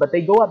rocks, but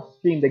they go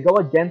upstream. They go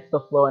against the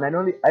flow. And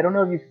I don't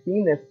know if you've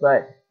seen this,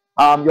 but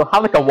You'll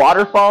have like a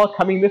waterfall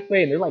coming this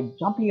way, and they're like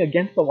jumping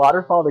against the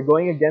waterfall. They're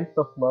going against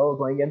the flow,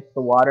 going against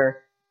the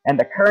water, and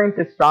the current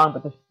is strong,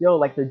 but they're still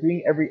like they're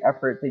doing every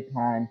effort they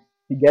can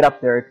to get up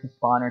there to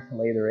spawn or to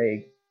lay their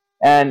egg.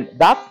 And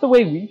that's the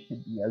way we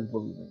should be as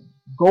believers,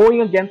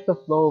 going against the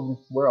flow of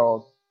this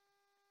world,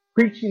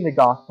 preaching the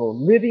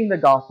gospel, living the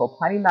gospel,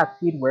 planting that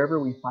seed wherever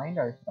we find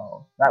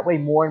ourselves. That way,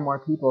 more and more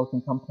people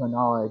can come to a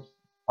knowledge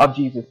of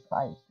Jesus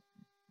Christ.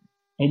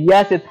 And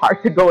yes, it's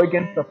hard to go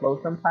against the flow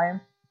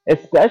sometimes,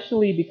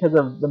 especially because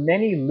of the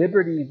many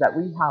liberties that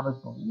we have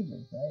as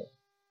believers,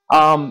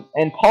 right?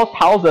 And Paul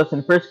tells us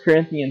in 1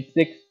 Corinthians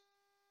 6,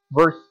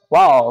 verse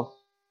 12,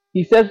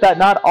 he says that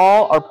not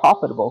all are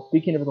profitable,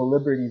 speaking of the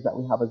liberties that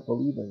we have as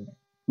believers.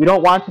 We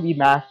don't want to be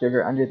mastered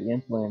or under the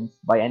influence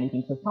by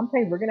anything, so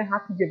sometimes we're going to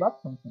have to give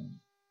up some things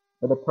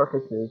for the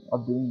purposes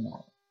of doing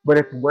that. But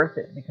it's worth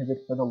it because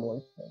it's for the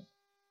Lord's sake.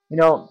 You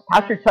know,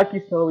 Pastor Chuck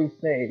used to always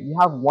say, you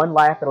have one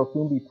life that'll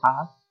soon be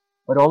passed,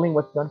 but only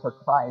what's done for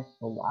Christ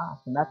will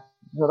last. And that's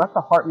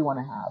the heart we want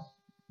to have.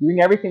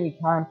 Doing everything we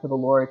can for the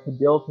Lord to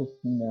build his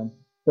kingdom,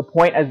 to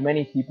point as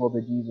many people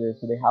to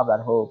Jesus so they have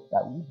that hope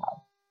that we have.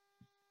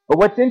 But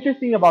what's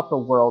interesting about the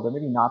world, or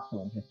maybe not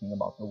so interesting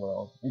about the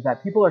world, is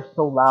that people are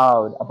so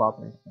loud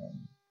about their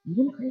sin.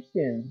 Even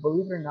Christians,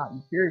 believe it or not,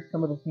 you hear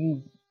some of the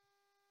things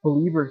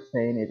believers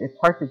say, and it's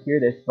hard to hear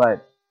this,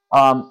 but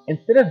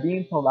instead of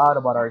being so loud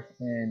about our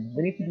sin,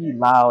 we need to be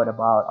loud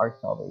about our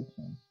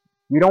salvation.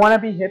 We don't want to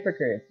be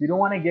hypocrites. We don't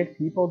want to give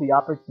people the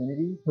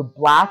opportunity to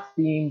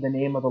blaspheme the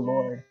name of the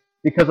Lord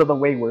because of the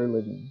way we're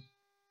living.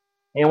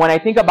 And when I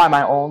think about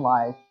my own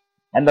life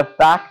and the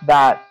fact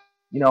that,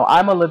 you know,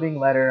 I'm a living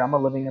letter, I'm a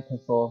living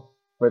epistle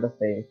for the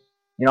faith.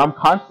 You know, I'm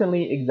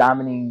constantly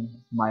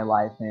examining my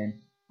life, and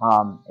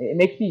it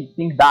makes me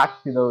think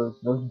back to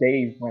those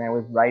days when I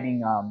was writing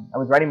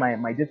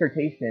my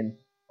dissertation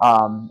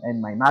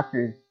and my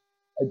master's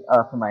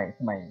for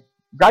my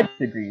graduate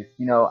degrees.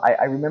 You know,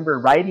 I remember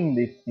writing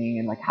this thing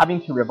and like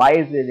having to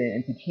revise it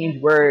and to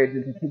change words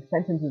and to take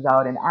sentences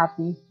out and add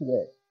things to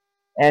it.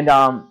 And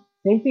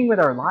same thing with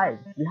our lives.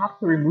 We have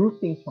to remove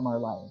things from our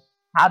lives,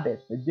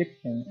 habits,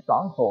 addictions,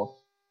 strongholds,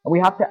 and we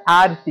have to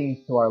add things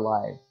to our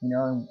lives. You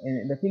know,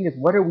 and the thing is,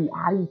 what are we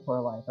adding to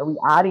our life? Are we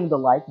adding the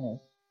likeness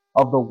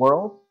of the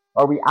world?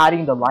 Or are we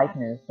adding the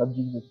likeness of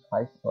Jesus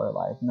Christ to our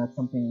lives? And that's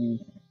something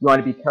we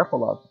want to be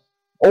careful of.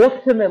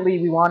 Ultimately,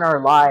 we want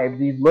our lives,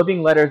 these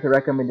living letters of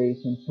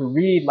recommendation, to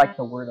read like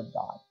the Word of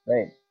God,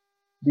 right?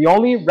 The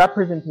only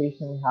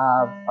representation we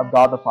have of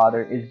God the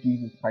Father is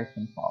Jesus Christ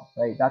himself,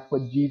 right? That's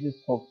what Jesus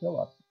told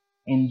Philip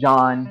in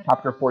John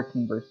chapter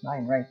 14, verse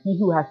 9, right? He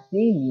who has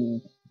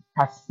seen me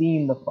has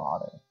seen the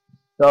Father.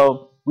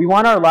 So we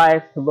want our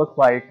lives to look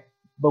like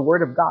the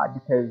Word of God,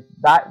 because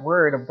that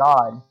Word of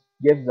God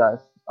gives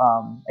us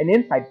an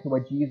insight to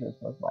what Jesus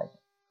was like,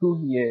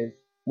 who he is,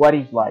 what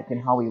he's like,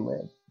 and how he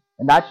lives.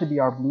 And that should be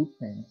our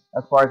blueprint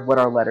as far as what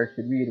our letters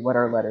should read, what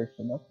our letters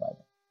should look like.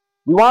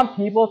 We want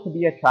people to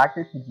be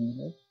attracted to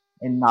Jesus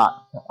and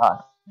not to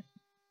us.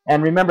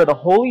 And remember, the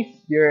Holy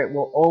Spirit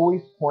will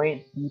always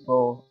point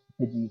people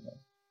to Jesus.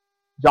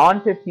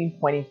 John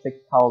 15:26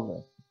 tells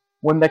us,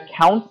 when the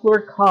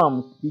Counselor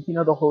comes, speaking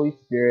of the Holy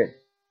Spirit,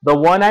 the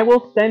one I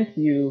will send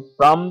to you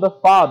from the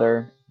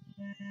Father,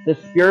 the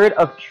Spirit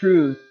of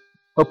truth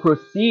who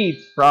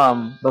proceeds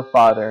from the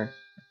Father,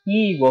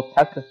 he will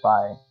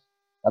testify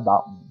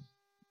about me.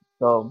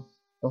 So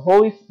the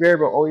Holy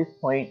Spirit will always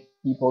point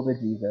people to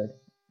Jesus.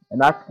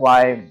 And that's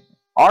why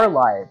our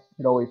lives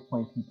should always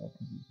point people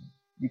to Jesus,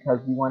 because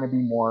we want to be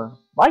more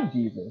like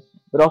Jesus,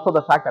 but also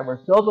the fact that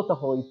we're filled with the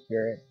Holy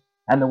Spirit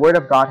and the Word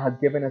of God has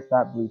given us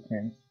that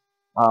blueprint.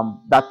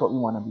 That's what we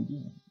want to be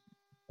doing.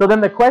 So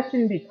then the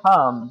question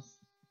becomes,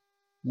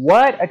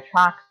 what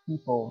attracts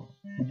people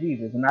to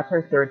Jesus? And that's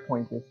our third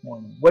point this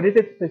morning. What is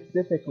it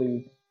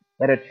specifically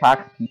that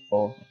attracts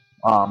people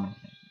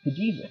to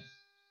Jesus?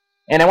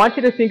 And I want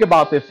you to think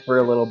about this for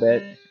a little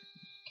bit.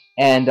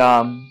 And,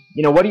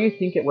 what do you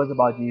think it was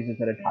about Jesus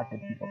that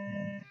attracted people to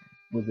him?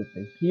 Was it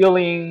the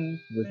healings?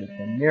 Was it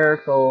the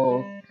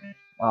miracles?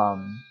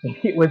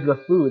 Maybe it was the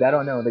food. I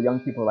don't know. The young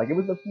people are like, it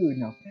was the food.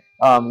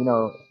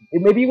 No.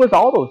 Maybe it was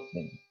all those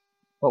things.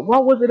 But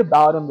what was it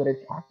about him that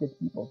attracted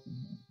people to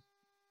him?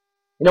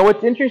 You know,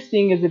 what's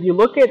interesting is if you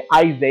look at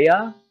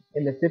Isaiah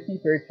in the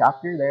 53rd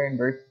chapter there in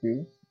verse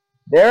 2,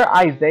 there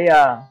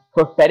Isaiah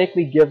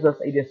prophetically gives us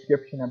a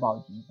description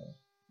about Jesus.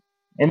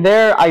 And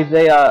there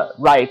Isaiah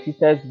writes, he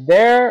says,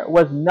 there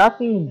was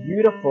nothing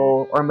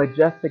beautiful or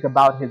majestic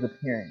about his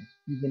appearance,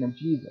 speaking of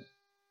Jesus.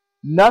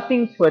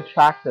 Nothing to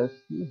attract us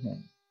to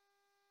him.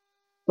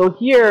 So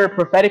here,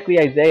 prophetically,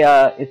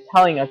 Isaiah is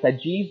telling us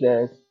that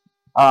Jesus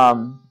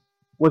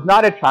was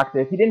not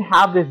attractive. He didn't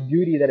have this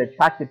beauty that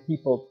attracted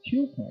people to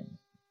him,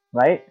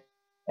 right?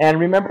 And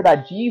remember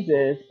that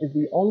Jesus is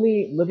the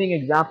only living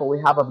example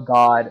we have of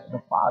God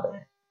the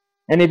Father.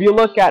 And if you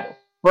look at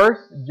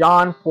 1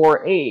 John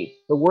 4:8,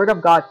 the Word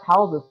of God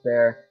tells us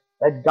there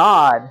that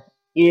God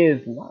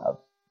is love.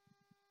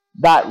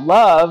 That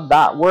love,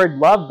 that word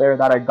love there,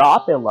 that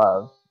agape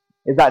love,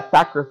 is that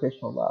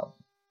sacrificial love.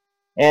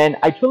 And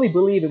I truly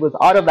believe it was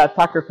out of that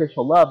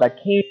sacrificial love that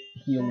came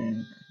the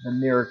healing, the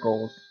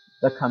miracles,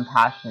 the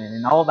compassion,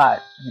 and all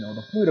that,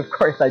 the food, of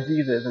course, that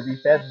Jesus, as he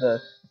fed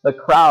the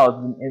crowds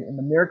and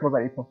the miracles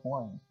that he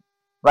performed,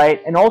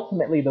 right? And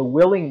ultimately the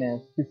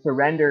willingness to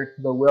surrender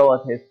to the will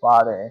of his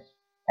Father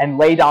and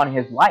lay down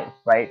his life,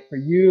 right? For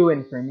you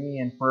and for me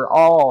and for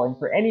all and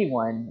for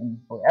anyone and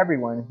for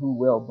everyone who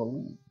will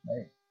believe,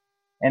 right?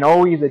 And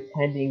always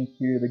attending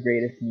to the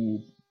greatest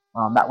needs.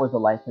 That was the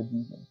life of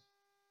Jesus.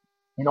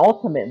 And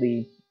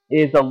ultimately,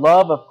 it is the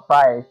love of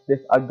Christ, this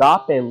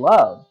agape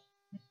love,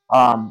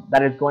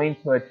 that is going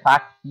to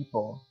attract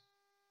people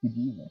to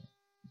Jesus.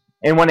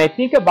 And when I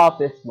think about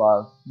this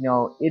love,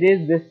 it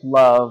is this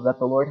love that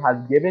the Lord has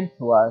given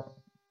to us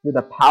through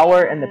the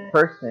power and the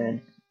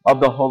person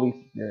of the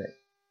Holy Spirit.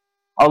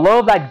 A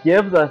love that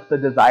gives us the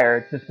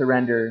desire to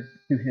surrender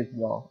to his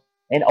will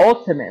and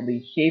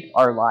ultimately shape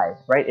our lives,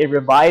 right? It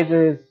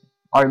revises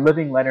our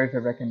living letters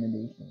of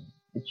recommendation.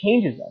 It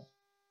changes us.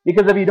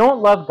 Because if you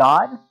don't love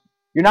God,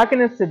 you're not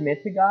going to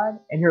submit to God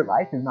and your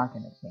life is not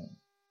going to change.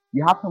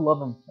 You have to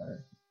love him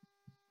first.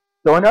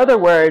 So in other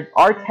words,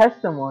 our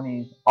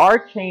testimonies,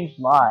 our changed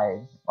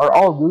lives are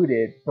all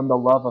rooted from the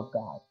love of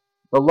God.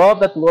 The love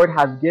that the Lord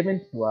has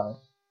given to us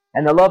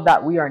and the love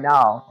that we are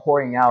now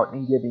pouring out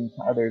and giving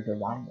to others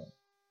around us.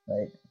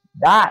 Right?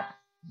 That's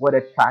what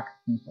attracts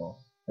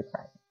people to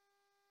Christ.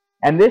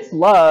 And this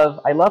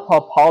love, I love how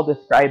Paul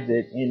describes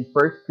it in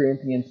 1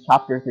 Corinthians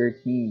chapter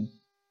 13.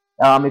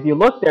 If you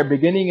look there,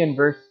 beginning in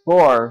verse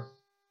 4,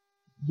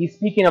 he's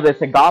speaking of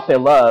this agape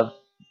love.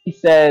 He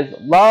says,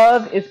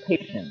 love is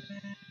patient.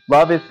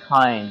 Love is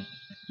kind.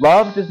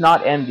 Love does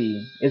not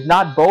envy, is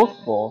not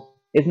boastful,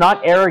 is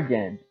not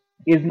arrogant,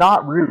 is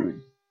not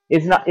rude.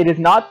 It is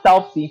not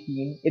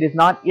self-seeking, it is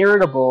not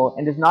irritable,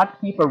 and does not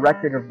keep a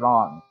record of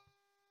wrongs.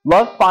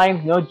 Love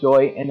finds no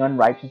joy in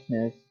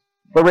unrighteousness,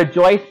 but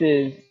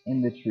rejoices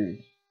in the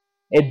truth.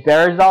 It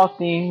bears all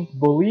things,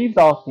 believes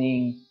all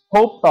things,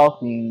 hopes all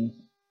things,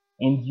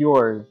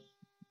 endures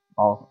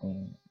all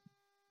things.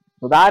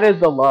 So that is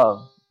the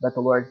love that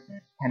the Lord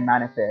can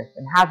manifest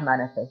and has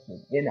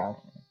manifested in us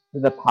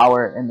through the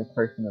power and the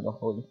person of the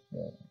Holy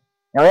Spirit.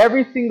 Now,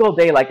 every single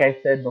day, like I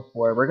said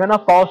before, we're going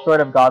to fall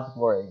short of God's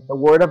glory. The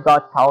Word of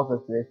God tells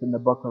us this in the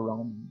book of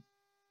Romans.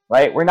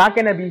 Right? We're not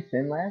going to be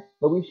sinless,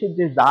 but we should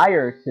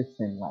desire to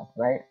sin less,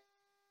 right?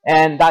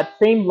 And that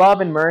same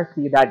love and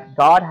mercy that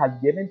God has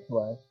given to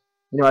us,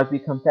 as we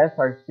confess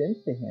our sins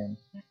to him,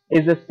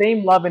 is the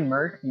same love and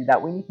mercy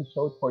that we need to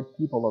show towards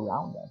people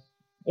around us,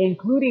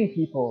 including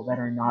people that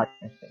are not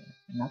the same.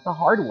 And that's a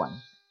hard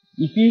one.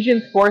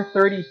 Ephesians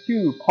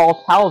 4:32,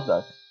 Paul tells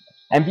us,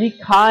 and be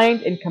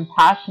kind and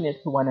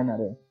compassionate to one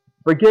another,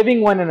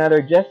 forgiving one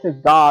another just as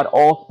God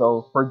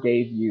also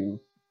forgave you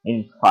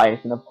in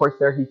Christ. And of course,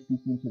 there he's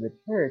speaking to the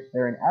church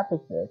there in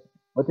Ephesus,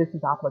 but this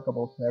is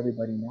applicable to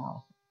everybody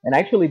now. And I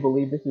actually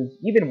believe this is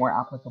even more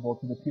applicable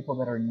to the people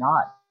that are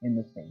not in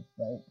the faith,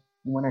 right?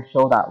 We want to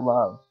show that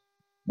love.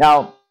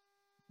 Now,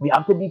 we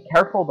have to be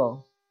careful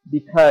though,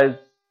 because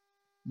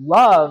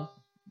love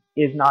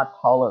is not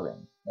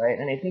tolerance, right?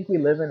 And I think we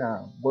live in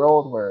a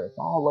world where it's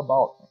all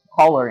about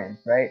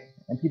tolerance, right?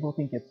 And people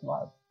think it's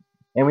love.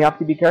 And we have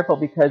to be careful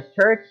because,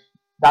 church,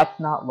 that's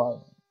not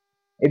love.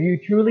 If you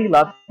truly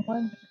love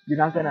someone, you're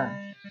not going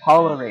to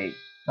tolerate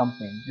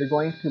something. You're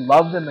going to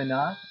love them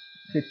enough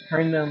to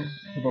turn them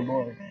to the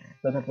Lord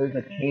so that there's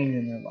a change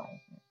in their life.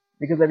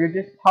 Because if you're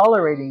just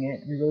tolerating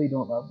it, you really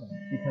don't love them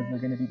because they're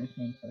going to be the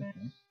same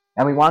person.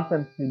 And we want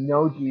them to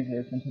know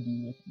Jesus and to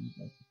be with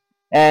Jesus.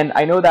 And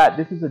I know that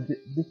this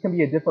can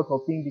be a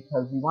difficult thing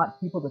because we want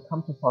people to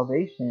come to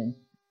salvation,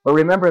 but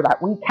remember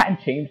that we can't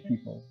change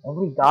people.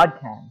 Only God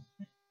can.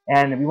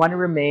 And we want to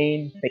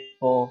remain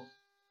faithful,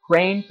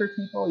 praying for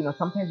people.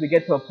 Sometimes we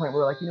get to a point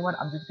where we're like, you know what,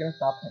 I'm just going to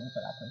stop praying for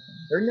that person.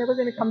 They're never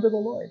going to come to the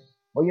Lord.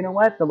 Well, you know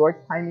what? The Lord's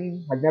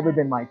timing has never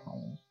been my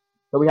timing.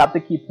 So we have to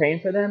keep praying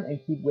for them and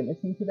keep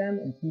witnessing to them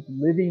and keep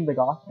living the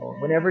gospel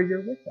whenever you're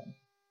with them.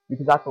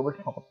 Because that's what we're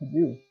called to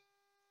do.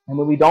 And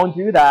when we don't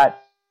do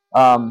that,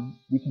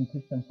 we can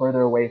push them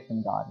further away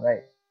from God,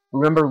 right?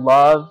 Remember,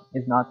 love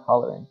is not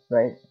tolerance,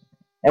 right?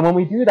 And when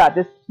we do that,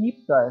 this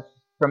keeps us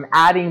from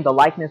adding the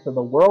likeness of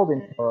the world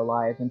into our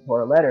lives, into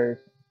our letters,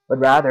 but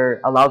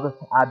rather allows us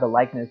to add the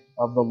likeness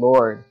of the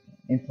Lord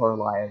into our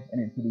lives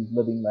and into these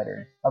living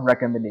letters of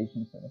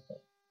recommendation for the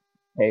faith.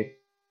 Okay,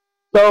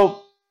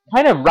 so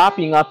kind of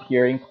wrapping up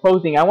here in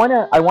closing, I want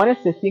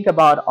us to think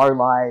about our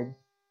lives,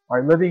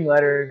 our living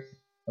letters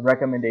of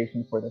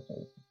recommendation for the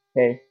faith.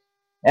 Okay,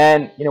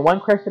 and one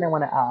question I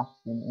want to ask,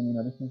 and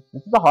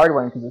this is a hard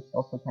one because it's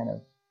also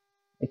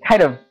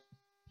kind of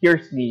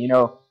pierced me.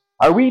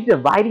 Are we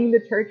dividing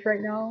the church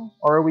right now,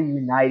 or are we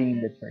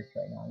uniting the church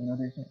right now?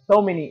 There's just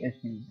so many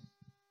issues.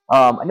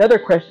 Another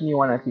question you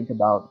want to think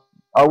about: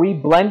 are we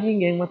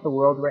blending in with the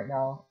world right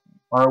now,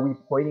 or are we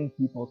pointing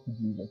people to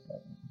Jesus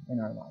right now in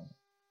our lives?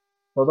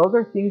 So those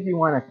are things you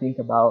want to think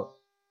about.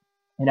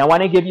 And I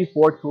want to give you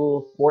 4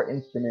 tools, 4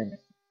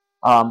 instruments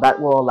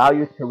that will allow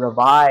you to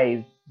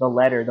revise the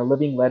letter, the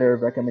living letter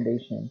of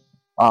recommendation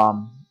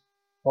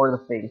for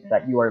the faith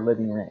that you are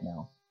living right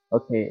now,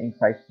 okay, in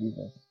Christ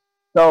Jesus.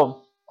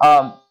 So,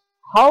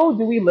 how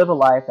do we live a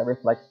life that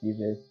reflects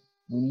Jesus?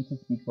 We need to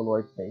speak the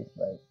Lord's faith,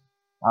 right?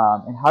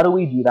 And how do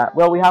we do that?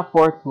 Well, we have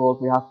four tools,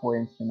 we have four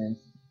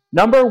instruments.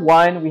 Number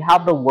one, we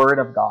have the Word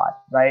of God,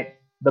 right?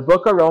 The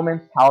book of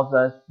Romans tells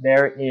us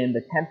there in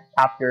the 10th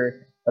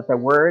chapter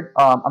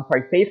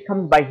that faith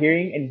comes by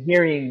hearing, and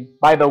hearing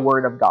by the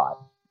Word of God,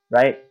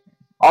 right?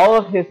 All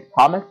of His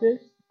promises,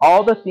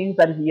 all the things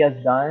that He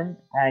has done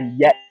and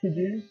yet to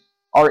do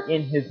are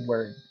in His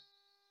Word.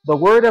 The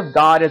Word of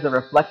God is a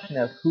reflection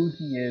of who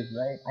He is,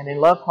 right? And I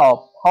love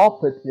how Paul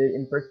puts it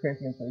in 1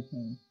 Corinthians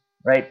 13,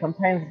 right?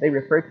 Sometimes they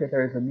refer to it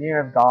as a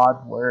mirror of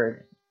God's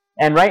Word.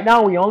 And right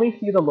now we only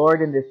see the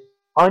Lord in this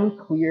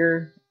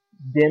unclear,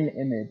 dim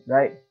image,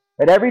 right?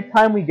 But every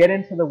time we get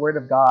into the Word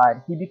of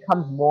God, He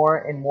becomes more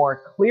and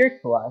more clear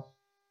to us.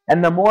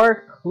 And the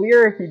more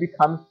clear He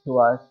becomes to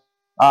us,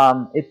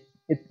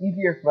 it's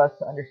easier for us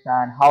to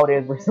understand how it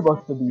is we're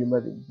supposed to be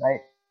living,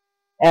 right?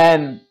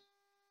 And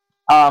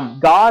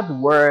God's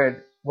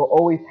Word will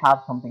always have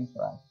something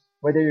for us.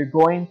 Whether you're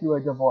going through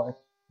a divorce,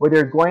 whether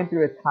you're going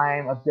through a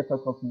time of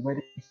difficulty,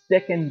 whether you're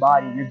sick in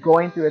body, you're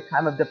going through a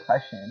time of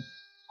depression,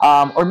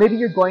 or maybe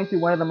you're going through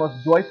one of the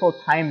most joyful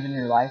times in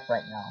your life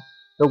right now,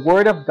 the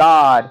Word of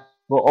God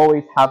will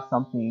always have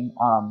something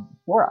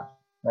for us,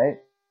 right?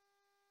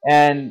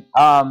 And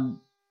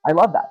I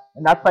love that.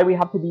 And that's why we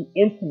have to be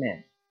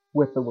intimate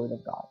with the Word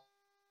of God.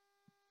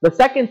 The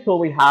second tool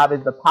we have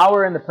is the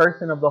power and the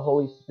person of the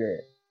Holy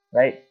Spirit,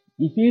 right?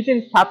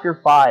 Ephesians chapter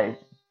 5,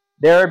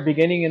 there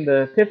beginning in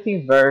the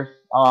 15th verse,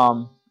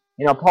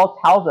 Paul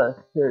tells us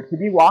to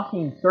be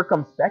walking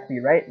circumspectly,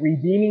 right?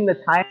 Redeeming the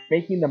time,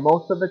 making the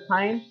most of the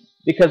time,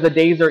 because the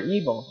days are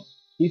evil.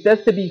 He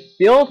says to be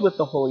filled with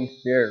the Holy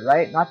Spirit,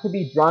 right? Not to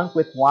be drunk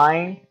with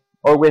wine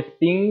or with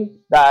things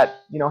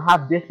that,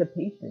 have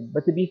dissipation,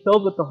 but to be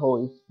filled with the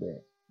Holy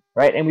Spirit,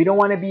 right? And we don't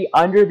want to be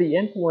under the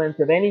influence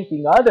of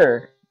anything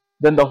other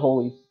than the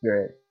Holy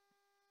Spirit.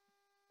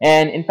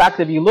 And in fact,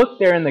 if you look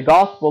there in the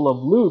Gospel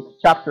of Luke,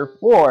 chapter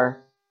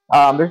 4,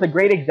 there's a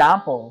great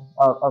example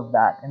of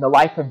that in the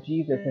life of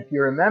Jesus. If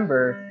you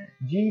remember,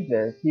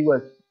 Jesus, he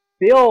was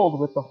filled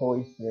with the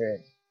Holy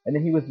Spirit. And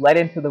then he was led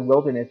into the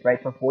wilderness,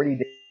 right, for 40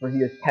 days where he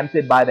was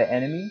tempted by the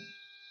enemy.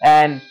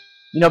 And,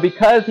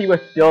 because he was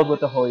filled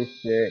with the Holy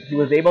Spirit, he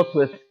was able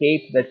to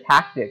escape the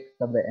tactics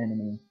of the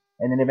enemy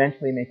and then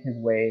eventually make his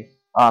way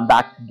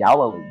back to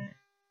Galilee.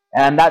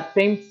 And that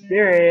same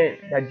Spirit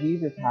that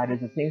Jesus had is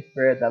the same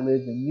Spirit that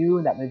lives in you,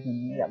 and that lives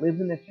in me, that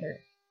lives in the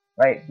church,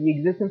 right? The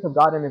existence of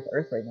God on this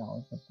earth right now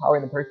is the power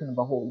and the person of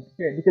the Holy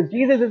Spirit. Because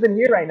Jesus isn't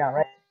here right now,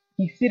 right?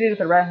 He's seated at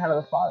the right hand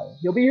of the Father.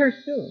 He'll be here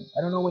soon.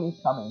 I don't know when He's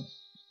coming,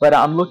 but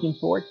I'm looking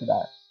forward to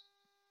that.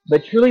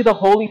 But truly the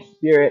Holy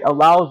Spirit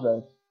allows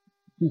us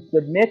to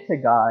submit to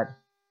God.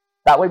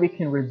 That way we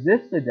can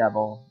resist the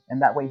devil,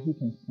 and that way he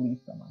can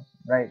flee from us,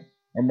 right?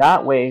 And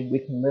that way we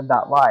can live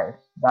that life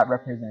that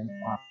represents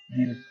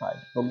Jesus Christ,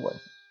 the Lord.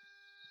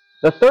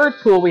 The third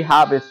tool we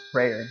have is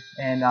prayer.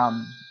 And,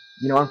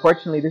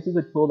 unfortunately, this is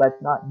a tool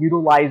that's not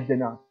utilized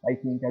enough, I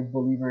think, as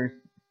believers.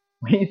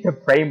 We need to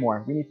pray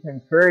more. We need to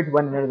encourage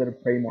one another to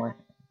pray more.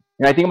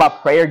 I think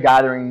about prayer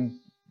gatherings.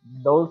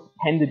 Those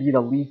tend to be the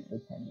least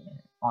attended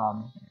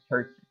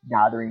church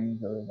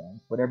gatherings or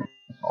events, whatever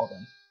you call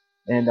them.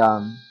 And,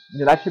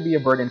 that should be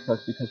a burden to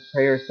us because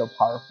prayer is so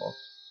powerful.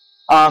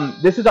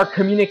 This is our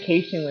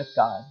communication with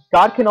God.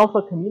 God can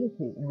also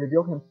communicate and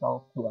reveal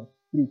Himself to us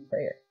through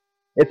prayer.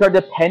 It's our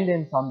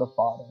dependence on the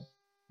Father.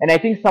 And I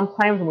think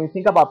sometimes when we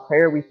think about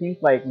prayer, we think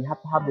like we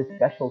have to have this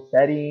special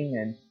setting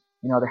and,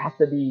 there has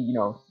to be,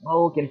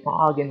 smoke and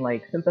fog and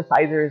like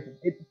synthesizers.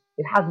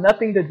 It has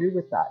nothing to do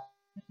with that.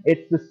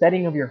 It's the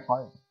setting of your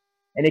heart.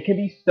 And it can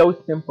be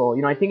so simple.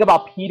 I think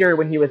about Peter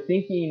when he was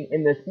sinking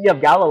in the Sea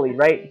of Galilee,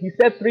 right? He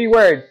said 3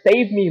 words,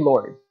 "Save me,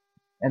 Lord."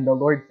 And the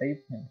Lord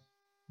saved him.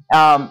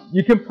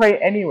 You can pray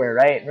anywhere,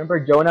 right? Remember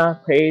Jonah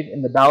prayed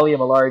in the belly of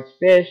a large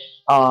fish.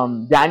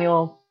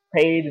 Daniel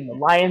prayed in the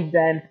lion's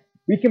den.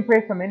 We can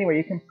pray from anywhere.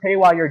 You can pray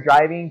while you're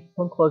driving.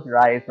 Don't close your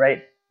eyes,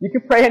 right? You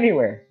can pray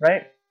anywhere,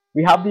 right?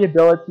 We have the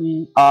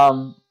ability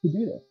to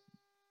do this.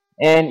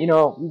 And,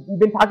 we've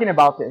been talking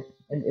about this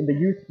in the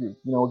youth group,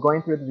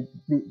 going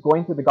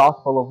through the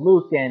Gospel of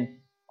Luke, and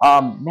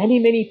many,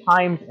 many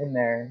times in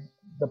there,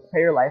 the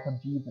prayer life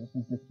of Jesus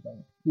is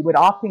displayed. He would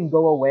often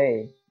go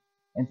away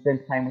and spend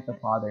time with the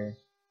Father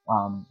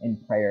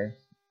in prayer.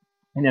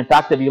 And in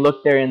fact, if you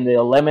look there in the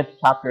 11th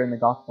chapter in the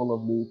Gospel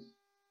of Luke,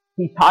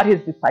 He taught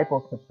His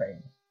disciples to pray.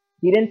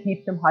 He didn't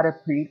teach them how to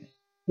preach.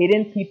 He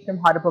didn't teach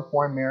them how to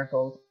perform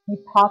miracles. He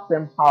taught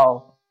them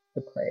how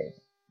to pray.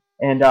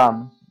 And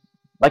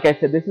like I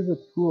said, this is a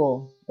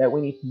tool that we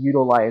need to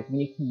utilize. We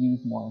need to use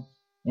more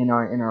in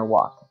our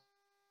walk.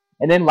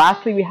 And then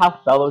lastly, we have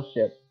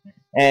fellowship.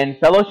 And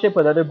fellowship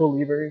with other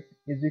believers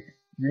is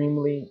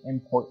extremely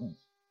important.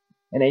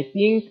 And I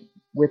think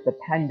with the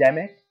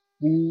pandemic,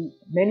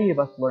 many of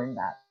us learned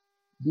that.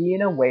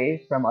 Being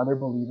away from other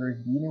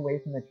believers, being away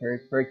from the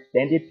church for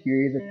extended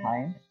periods of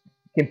time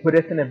can put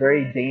us in a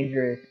very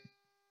dangerous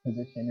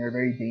position or a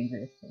very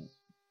dangerous state.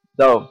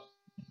 So,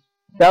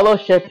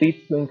 fellowship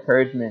leads to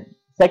encouragement.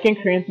 2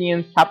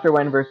 Corinthians chapter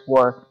 1 verse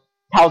 4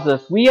 tells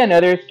us we and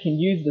others can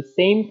use the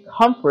same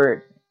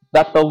comfort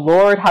that the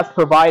Lord has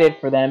provided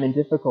for them in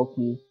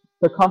difficulty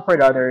to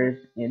comfort others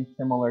in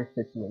similar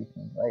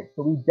situations, right?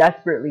 So we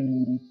desperately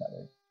need each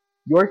other.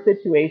 Your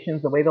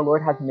situations, the way the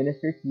Lord has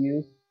ministered to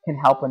you, can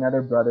help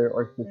another brother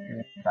or sister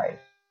in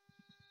Christ.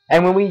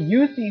 And when we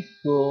use these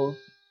tools,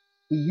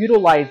 we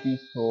utilize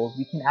these tools,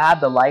 we can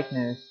add the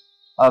likeness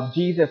of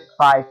Jesus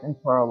Christ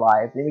into our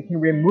lives, and we can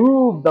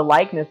remove the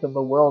likeness of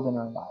the world in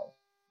our lives.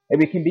 And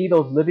we can be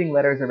those living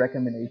letters of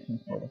recommendation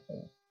for the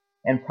faith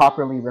and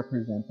properly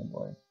represent the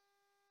Lord.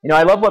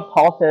 I love what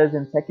Paul says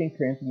in 2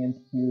 Corinthians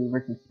 2,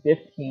 verses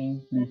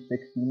 15 through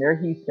 16. There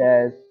he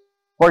says,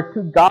 "For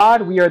to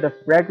God we are the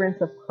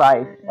fragrance of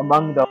Christ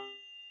among those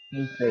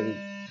being saved,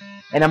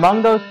 and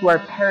among those who are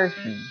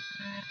perishing.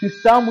 To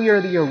some we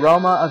are the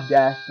aroma of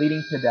death,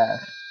 leading to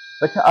death,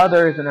 but to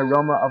others an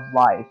aroma of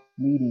life,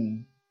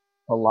 leading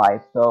to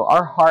life." So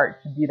our heart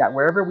should be that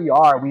wherever we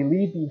are, we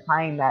leave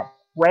behind that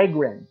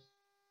fragrance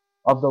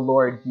of the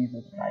Lord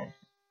Jesus Christ.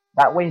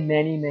 That way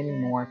many, many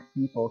more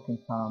people can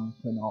come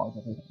to a knowledge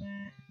of His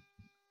Son.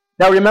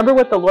 Now remember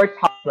what the Lord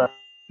tells us,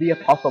 the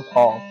Apostle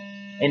Paul,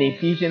 in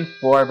Ephesians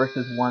 4,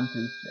 verses 1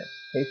 through 6.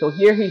 Okay, so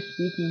here he's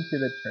speaking to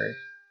the church.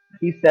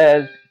 He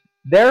says,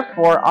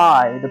 "Therefore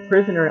I, the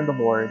prisoner in the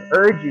Lord,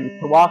 urge you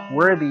to walk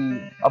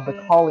worthy of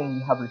the calling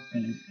you have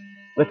received,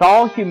 with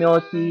all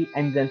humility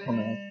and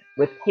gentleness,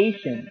 with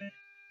patience,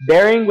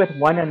 bearing with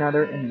one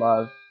another in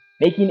love,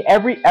 making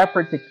every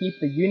effort to keep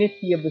the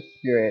unity of the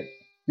Spirit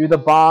through the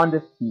bond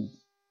of peace.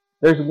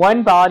 There's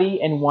one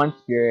body and one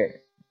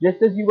Spirit,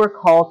 just as you were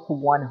called to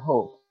one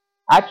hope.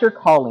 At your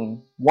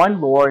calling, one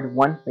Lord,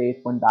 one faith,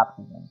 one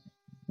baptism,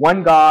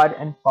 one God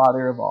and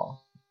Father of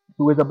all,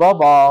 who is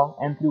above all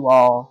and through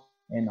all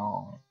in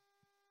all."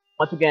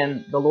 Once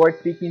again, the Lord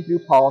speaking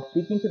through Paul,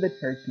 speaking to the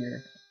church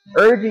here,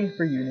 urging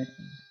for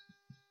unity.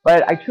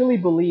 But I truly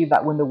believe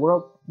that when the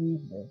world sees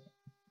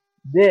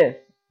this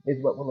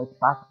is what will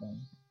attract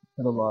them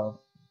to the love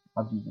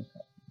of Jesus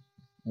Christ.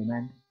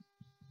 Amen.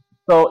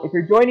 So if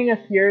you're joining us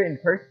here in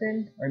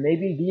person, or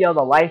maybe via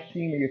the live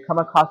stream, or you come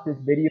across this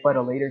video at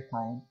a later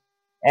time,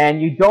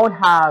 and you don't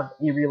have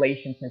a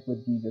relationship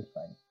with Jesus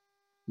Christ,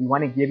 we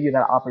want to give you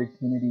that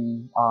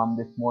opportunity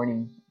this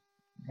morning.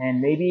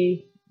 And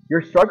maybe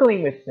you're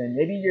struggling with sin.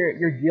 Maybe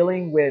you're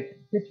dealing with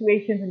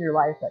situations in your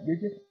life that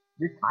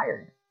you're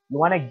tired. You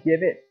want to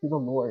give it to the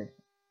Lord.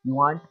 You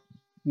want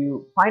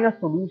to find a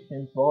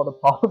solution to all the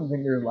problems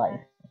in your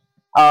life.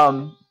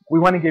 We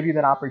want to give you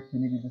that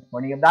opportunity this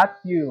morning. If that's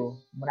you,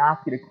 I'm going to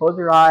ask you to close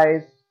your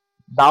eyes,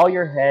 bow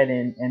your head,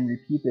 and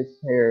repeat this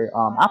prayer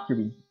after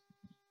me.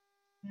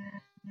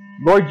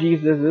 Lord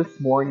Jesus, this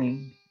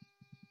morning,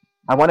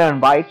 I want to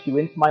invite you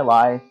into my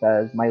life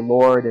as my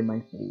Lord and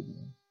my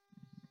Savior.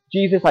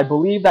 Jesus, I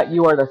believe that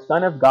you are the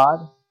Son of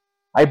God.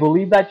 I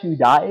believe that you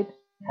died.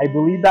 I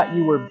believe that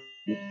you were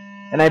buried.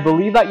 And I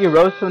believe that you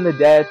rose from the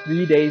dead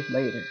 3 days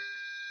later.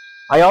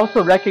 I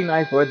also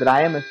recognize, Lord, that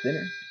I am a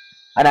sinner.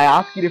 And I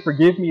ask you to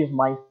forgive me of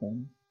my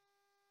sins.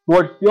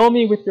 Lord, fill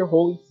me with your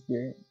Holy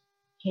Spirit.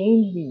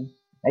 Change me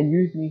and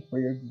use me for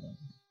your glory.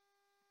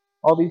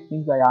 All these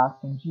things I ask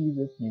in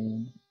Jesus'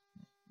 name.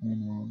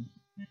 Amen.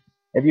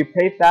 If you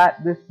prayed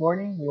that this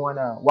morning, we want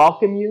to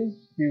welcome you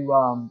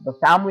to the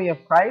family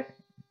of Christ.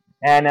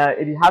 And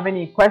if you have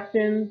any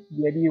questions,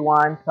 maybe you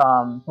want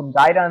some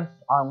guidance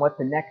on what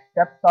the next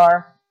steps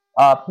are,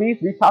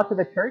 please reach out to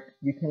the church.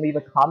 You can leave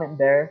a comment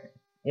there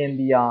in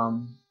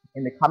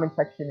the comment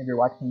section if you're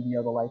watching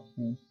via the live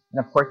stream.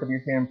 And of course, if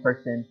you're here in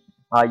person,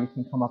 you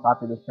can come up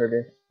after the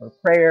service for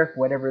prayer, for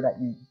whatever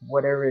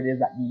it is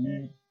that you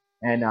need.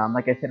 And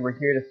like I said, we're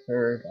here to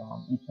serve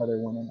each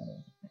other, one another.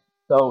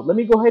 So let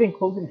me go ahead and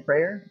close in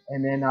prayer,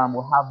 and then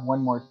we'll have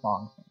one more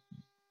song.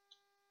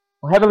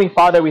 Well, Heavenly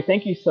Father, we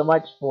thank you so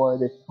much for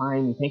this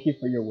time. We thank you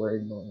for your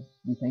word, Lord.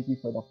 We thank you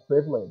for the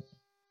privilege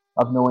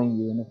of knowing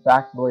you, and the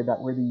fact, Lord,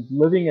 that we're these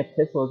living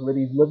epistles, we're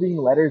these living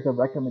letters of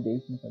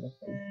recommendation for the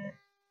faith.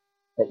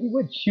 That you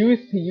would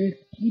choose to use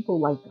people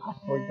like us,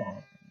 Lord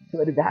God,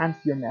 to advance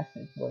your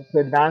message, Lord, to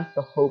advance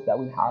the hope that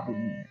we have in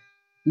you.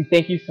 We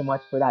thank you so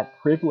much for that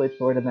privilege,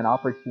 Lord, and that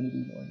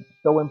opportunity, Lord. It's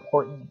so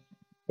important.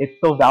 It's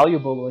so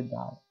valuable, Lord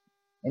God.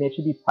 And it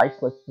should be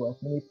priceless to us.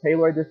 And we pray,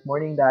 Lord, this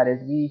morning that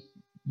as we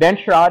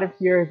venture out of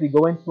here, as we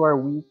go into our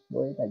week,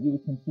 Lord, that you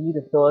would continue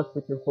to fill us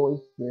with your Holy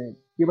Spirit.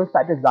 Give us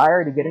that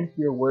desire to get into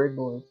your word,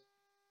 Lord.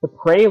 To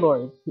pray,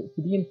 Lord,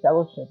 to be in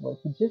fellowship, Lord,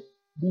 to just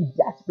be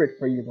desperate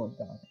for you, Lord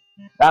God.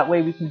 That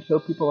way we can show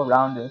people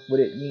around us what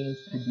it means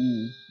to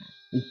be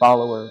a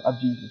follower of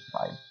Jesus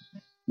Christ.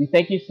 We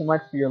thank you so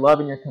much for your love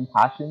and your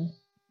compassion.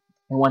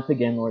 And once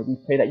again, Lord, we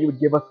pray that you would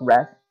give us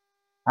rest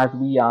as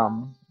we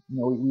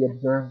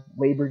observe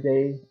Labor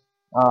Day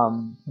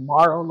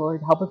tomorrow,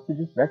 Lord. Help us to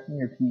just rest in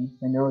your peace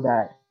and know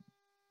that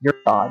you're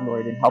God,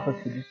 Lord, and help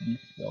us to just be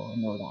still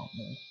and know that,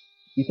 Lord.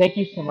 We thank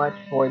you so much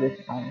for this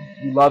time.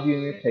 We love you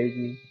and we praise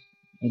you.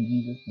 In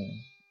Jesus' name,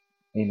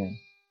 amen.